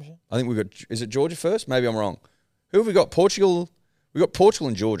Portugal or some shit? I think we've got. Is it Georgia first? Maybe I'm wrong. Who have we got? Portugal. We got Portugal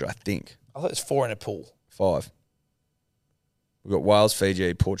and Georgia. I think I thought it's 4 in a pool. 5. We've got Wales,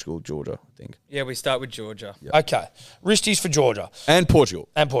 Fiji, Portugal, Georgia. I think, Yeah, we start with Georgia. Okay. Risties for Georgia and Portugal,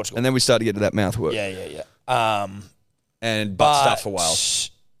 and Portugal. and then we start to get to that mouth work. Yeah. And But butt stuff for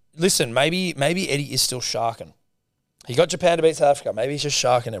Wales. Listen, maybe Eddie is still sharking. He got Japan to beat South Africa. Maybe he's just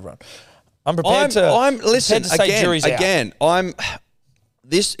sharking everyone. I'm prepared Listen to say jury's out. again.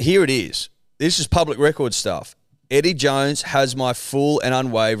 Here it is. This is public record stuff. Eddie Jones has my full and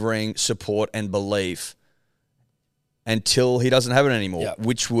unwavering support and belief until he doesn't have it anymore, Yep.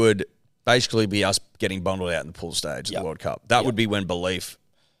 which would basically be us getting bundled out in the pool stage of the World Cup. That would be when belief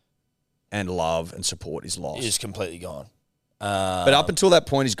and love and support is lost. Is completely gone. But up until that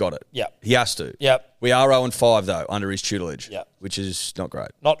point, he's got it. Yep. He has to. Yep. We are 0-5, though, under his tutelage, Yep. which is not great.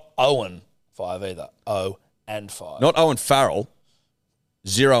 Not 0-5 either. 0-5. Not Owen Farrell,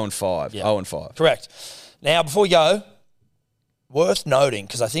 0-5. Yeah. 0-5. Correct. Now, before we go, worth noting,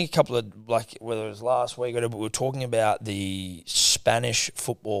 because I think a couple of, like, whether it was last week or whatever, we were talking about the Spanish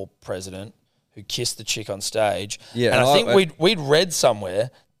football president who kissed the chick on stage. Yeah, And and I think we'd read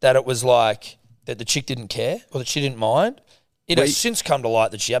somewhere that it was like that the chick didn't care or that she didn't mind. It has since come to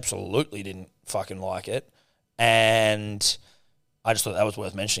light that she absolutely didn't fucking like it. And I just thought that was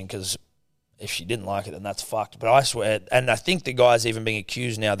worth mentioning because if she didn't like it, then that's fucked. But I swear, and I think the guy's even being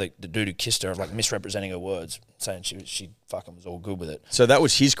accused now, the dude who kissed her, of like misrepresenting her words, saying she fucking was all good with it. So that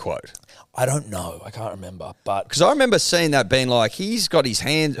was his quote. I don't know. I can't remember. But Because I remember seeing that being like, he's got his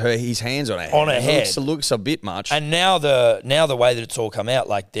hands on her head. On her It head. looks a bit much. and now the way that it's all come out,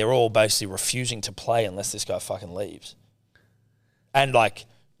 like they're all basically refusing to play unless this guy fucking leaves. And like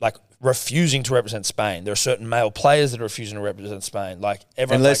refusing to represent Spain. There are certain male players that are refusing to represent Spain. Like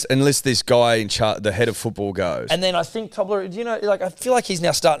everyone, unless this guy in charge, the head of football goes. And then I think Tobler, do you know, like I feel like he's now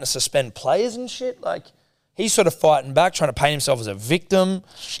starting to suspend players and shit. Like he's sort of fighting back, trying to paint himself as a victim.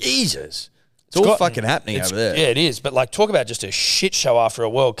 Jesus. It's all fucking happening over there. Yeah, it is. But like, talk about just a shit show after a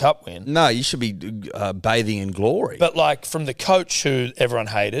World Cup win. No, you should be bathing in glory. But like, from the coach who everyone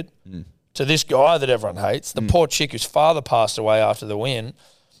hated to this guy that everyone hates, the poor chick whose father passed away after the win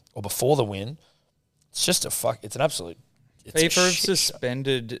or before the win, it's just it's an absolute. It's a FIFA have shit show.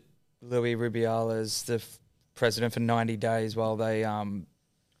 suspended Luis Rubiales, the president, for 90 days while they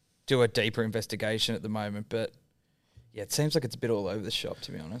do a deeper investigation at the moment. But yeah, it seems like it's a bit all over the shop,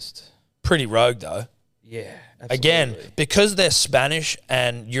 to be honest. Pretty rogue though. Yeah, absolutely. Again, because they're Spanish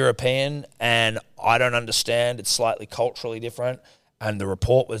and European, and I don't understand, it's slightly culturally different. And the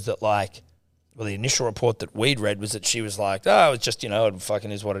report was that, like, well, the initial report that we'd read was that she was like, "Oh, it's just, it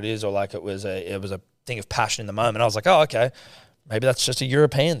fucking is what it is," or like it was a thing of passion in the moment. I was like, "Oh, okay, maybe that's just a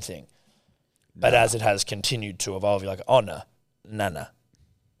European thing." But as it has continued to evolve, you're like, "Oh no,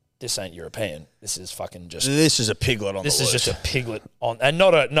 this ain't European. This is fucking just this is a piglet on this the is loose. just a piglet on, and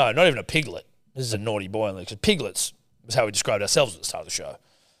not even a piglet. This is a naughty boy. Because piglets was how we described ourselves at the start of the show.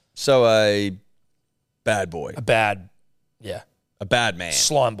 So a bad boy. A bad man.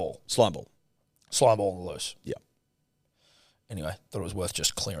 Slime ball. Slime ball. Slime ball on the loose. Yeah. Anyway, thought it was worth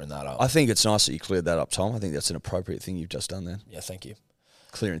just clearing that up. I think it's nice that you cleared that up, Tom. I think that's an appropriate thing you've just done there. Yeah, thank you.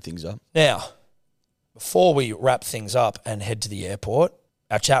 Clearing things up. Now, before we wrap things up and head to the airport,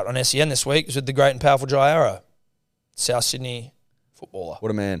 our chat on SEN this week is with the great and powerful Jai Arrow, South Sydney footballer.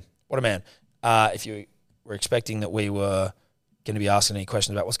 What a man. What a man. If you were expecting that we were going to be asking any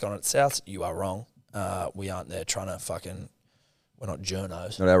questions about what's going on at South, you are wrong. We aren't there trying to we're not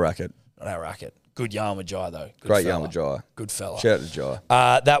journos. Not our racket. Not our racket. Good yarn with Jai, though. Good Great fella. yarn with Jai. Good fella. Shout out to Jai.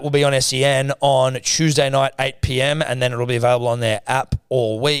 That will be on SEN on Tuesday night, 8 p.m, and then it'll be available on their app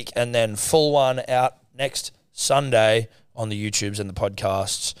all week, and then full one out next Sunday on the YouTubes and the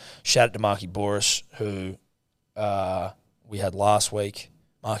podcasts. Shout out to Marky Boris, who we had last week.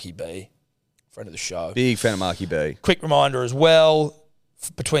 Marky B, friend of the show. Big fan of Marky B. Quick reminder as well,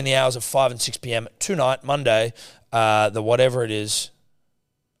 between the hours of 5 and 6 p.m. tonight, Monday, the whatever it is,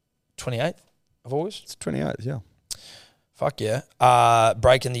 28th of August? It's 28th, yeah. Fuck yeah.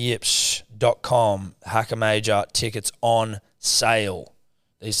 Breakingtheyips.com, Hacker Major, tickets on sale.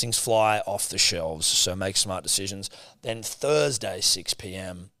 These things fly off the shelves, so make smart decisions. Then Thursday, 6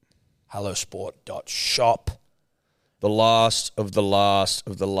 p.m, hellosport.shop. The last of the last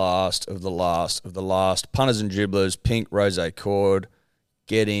of the last of the last of the last. Punters and dribblers, pink rose cord.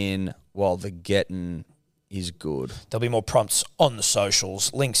 Get in while the getting is good. There'll be more prompts on the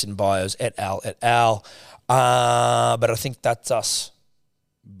socials, links in bios, et al, et al. But I think that's us.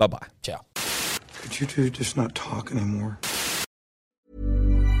 Bye-bye. Ciao. Could you two just not talk anymore?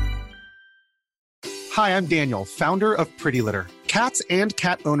 Hi, I'm Daniel, founder of Pretty Litter. Cats and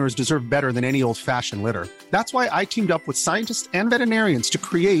cat owners deserve better than any old-fashioned litter. That's why I teamed up with scientists and veterinarians to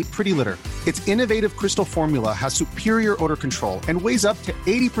create Pretty Litter. Its innovative crystal formula has superior odor control and weighs up to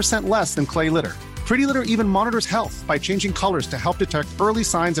 80% less than clay litter. Pretty Litter even monitors health by changing colors to help detect early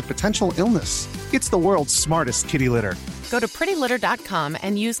signs of potential illness. It's the world's smartest kitty litter. Go to prettylitter.com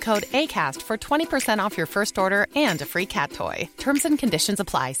and use code ACAST for 20% off your first order and a free cat toy. Terms and conditions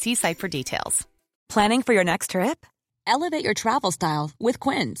apply. See site for details. Planning for your next trip? Elevate your travel style with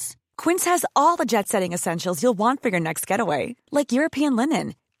Quince. Quince has all the jet-setting essentials you'll want for your next getaway, like European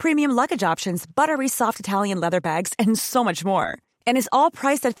linen, premium luggage options, buttery soft Italian leather bags, and so much more. And is all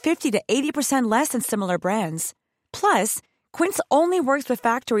priced at 50 to 80% less than similar brands. Plus, Quince only works with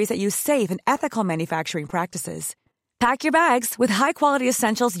factories that use safe and ethical manufacturing practices. Pack your bags with high-quality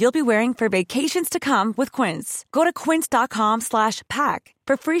essentials you'll be wearing for vacations to come with Quince. Go to quince.com/pack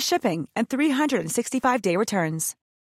for free shipping and 365-day returns.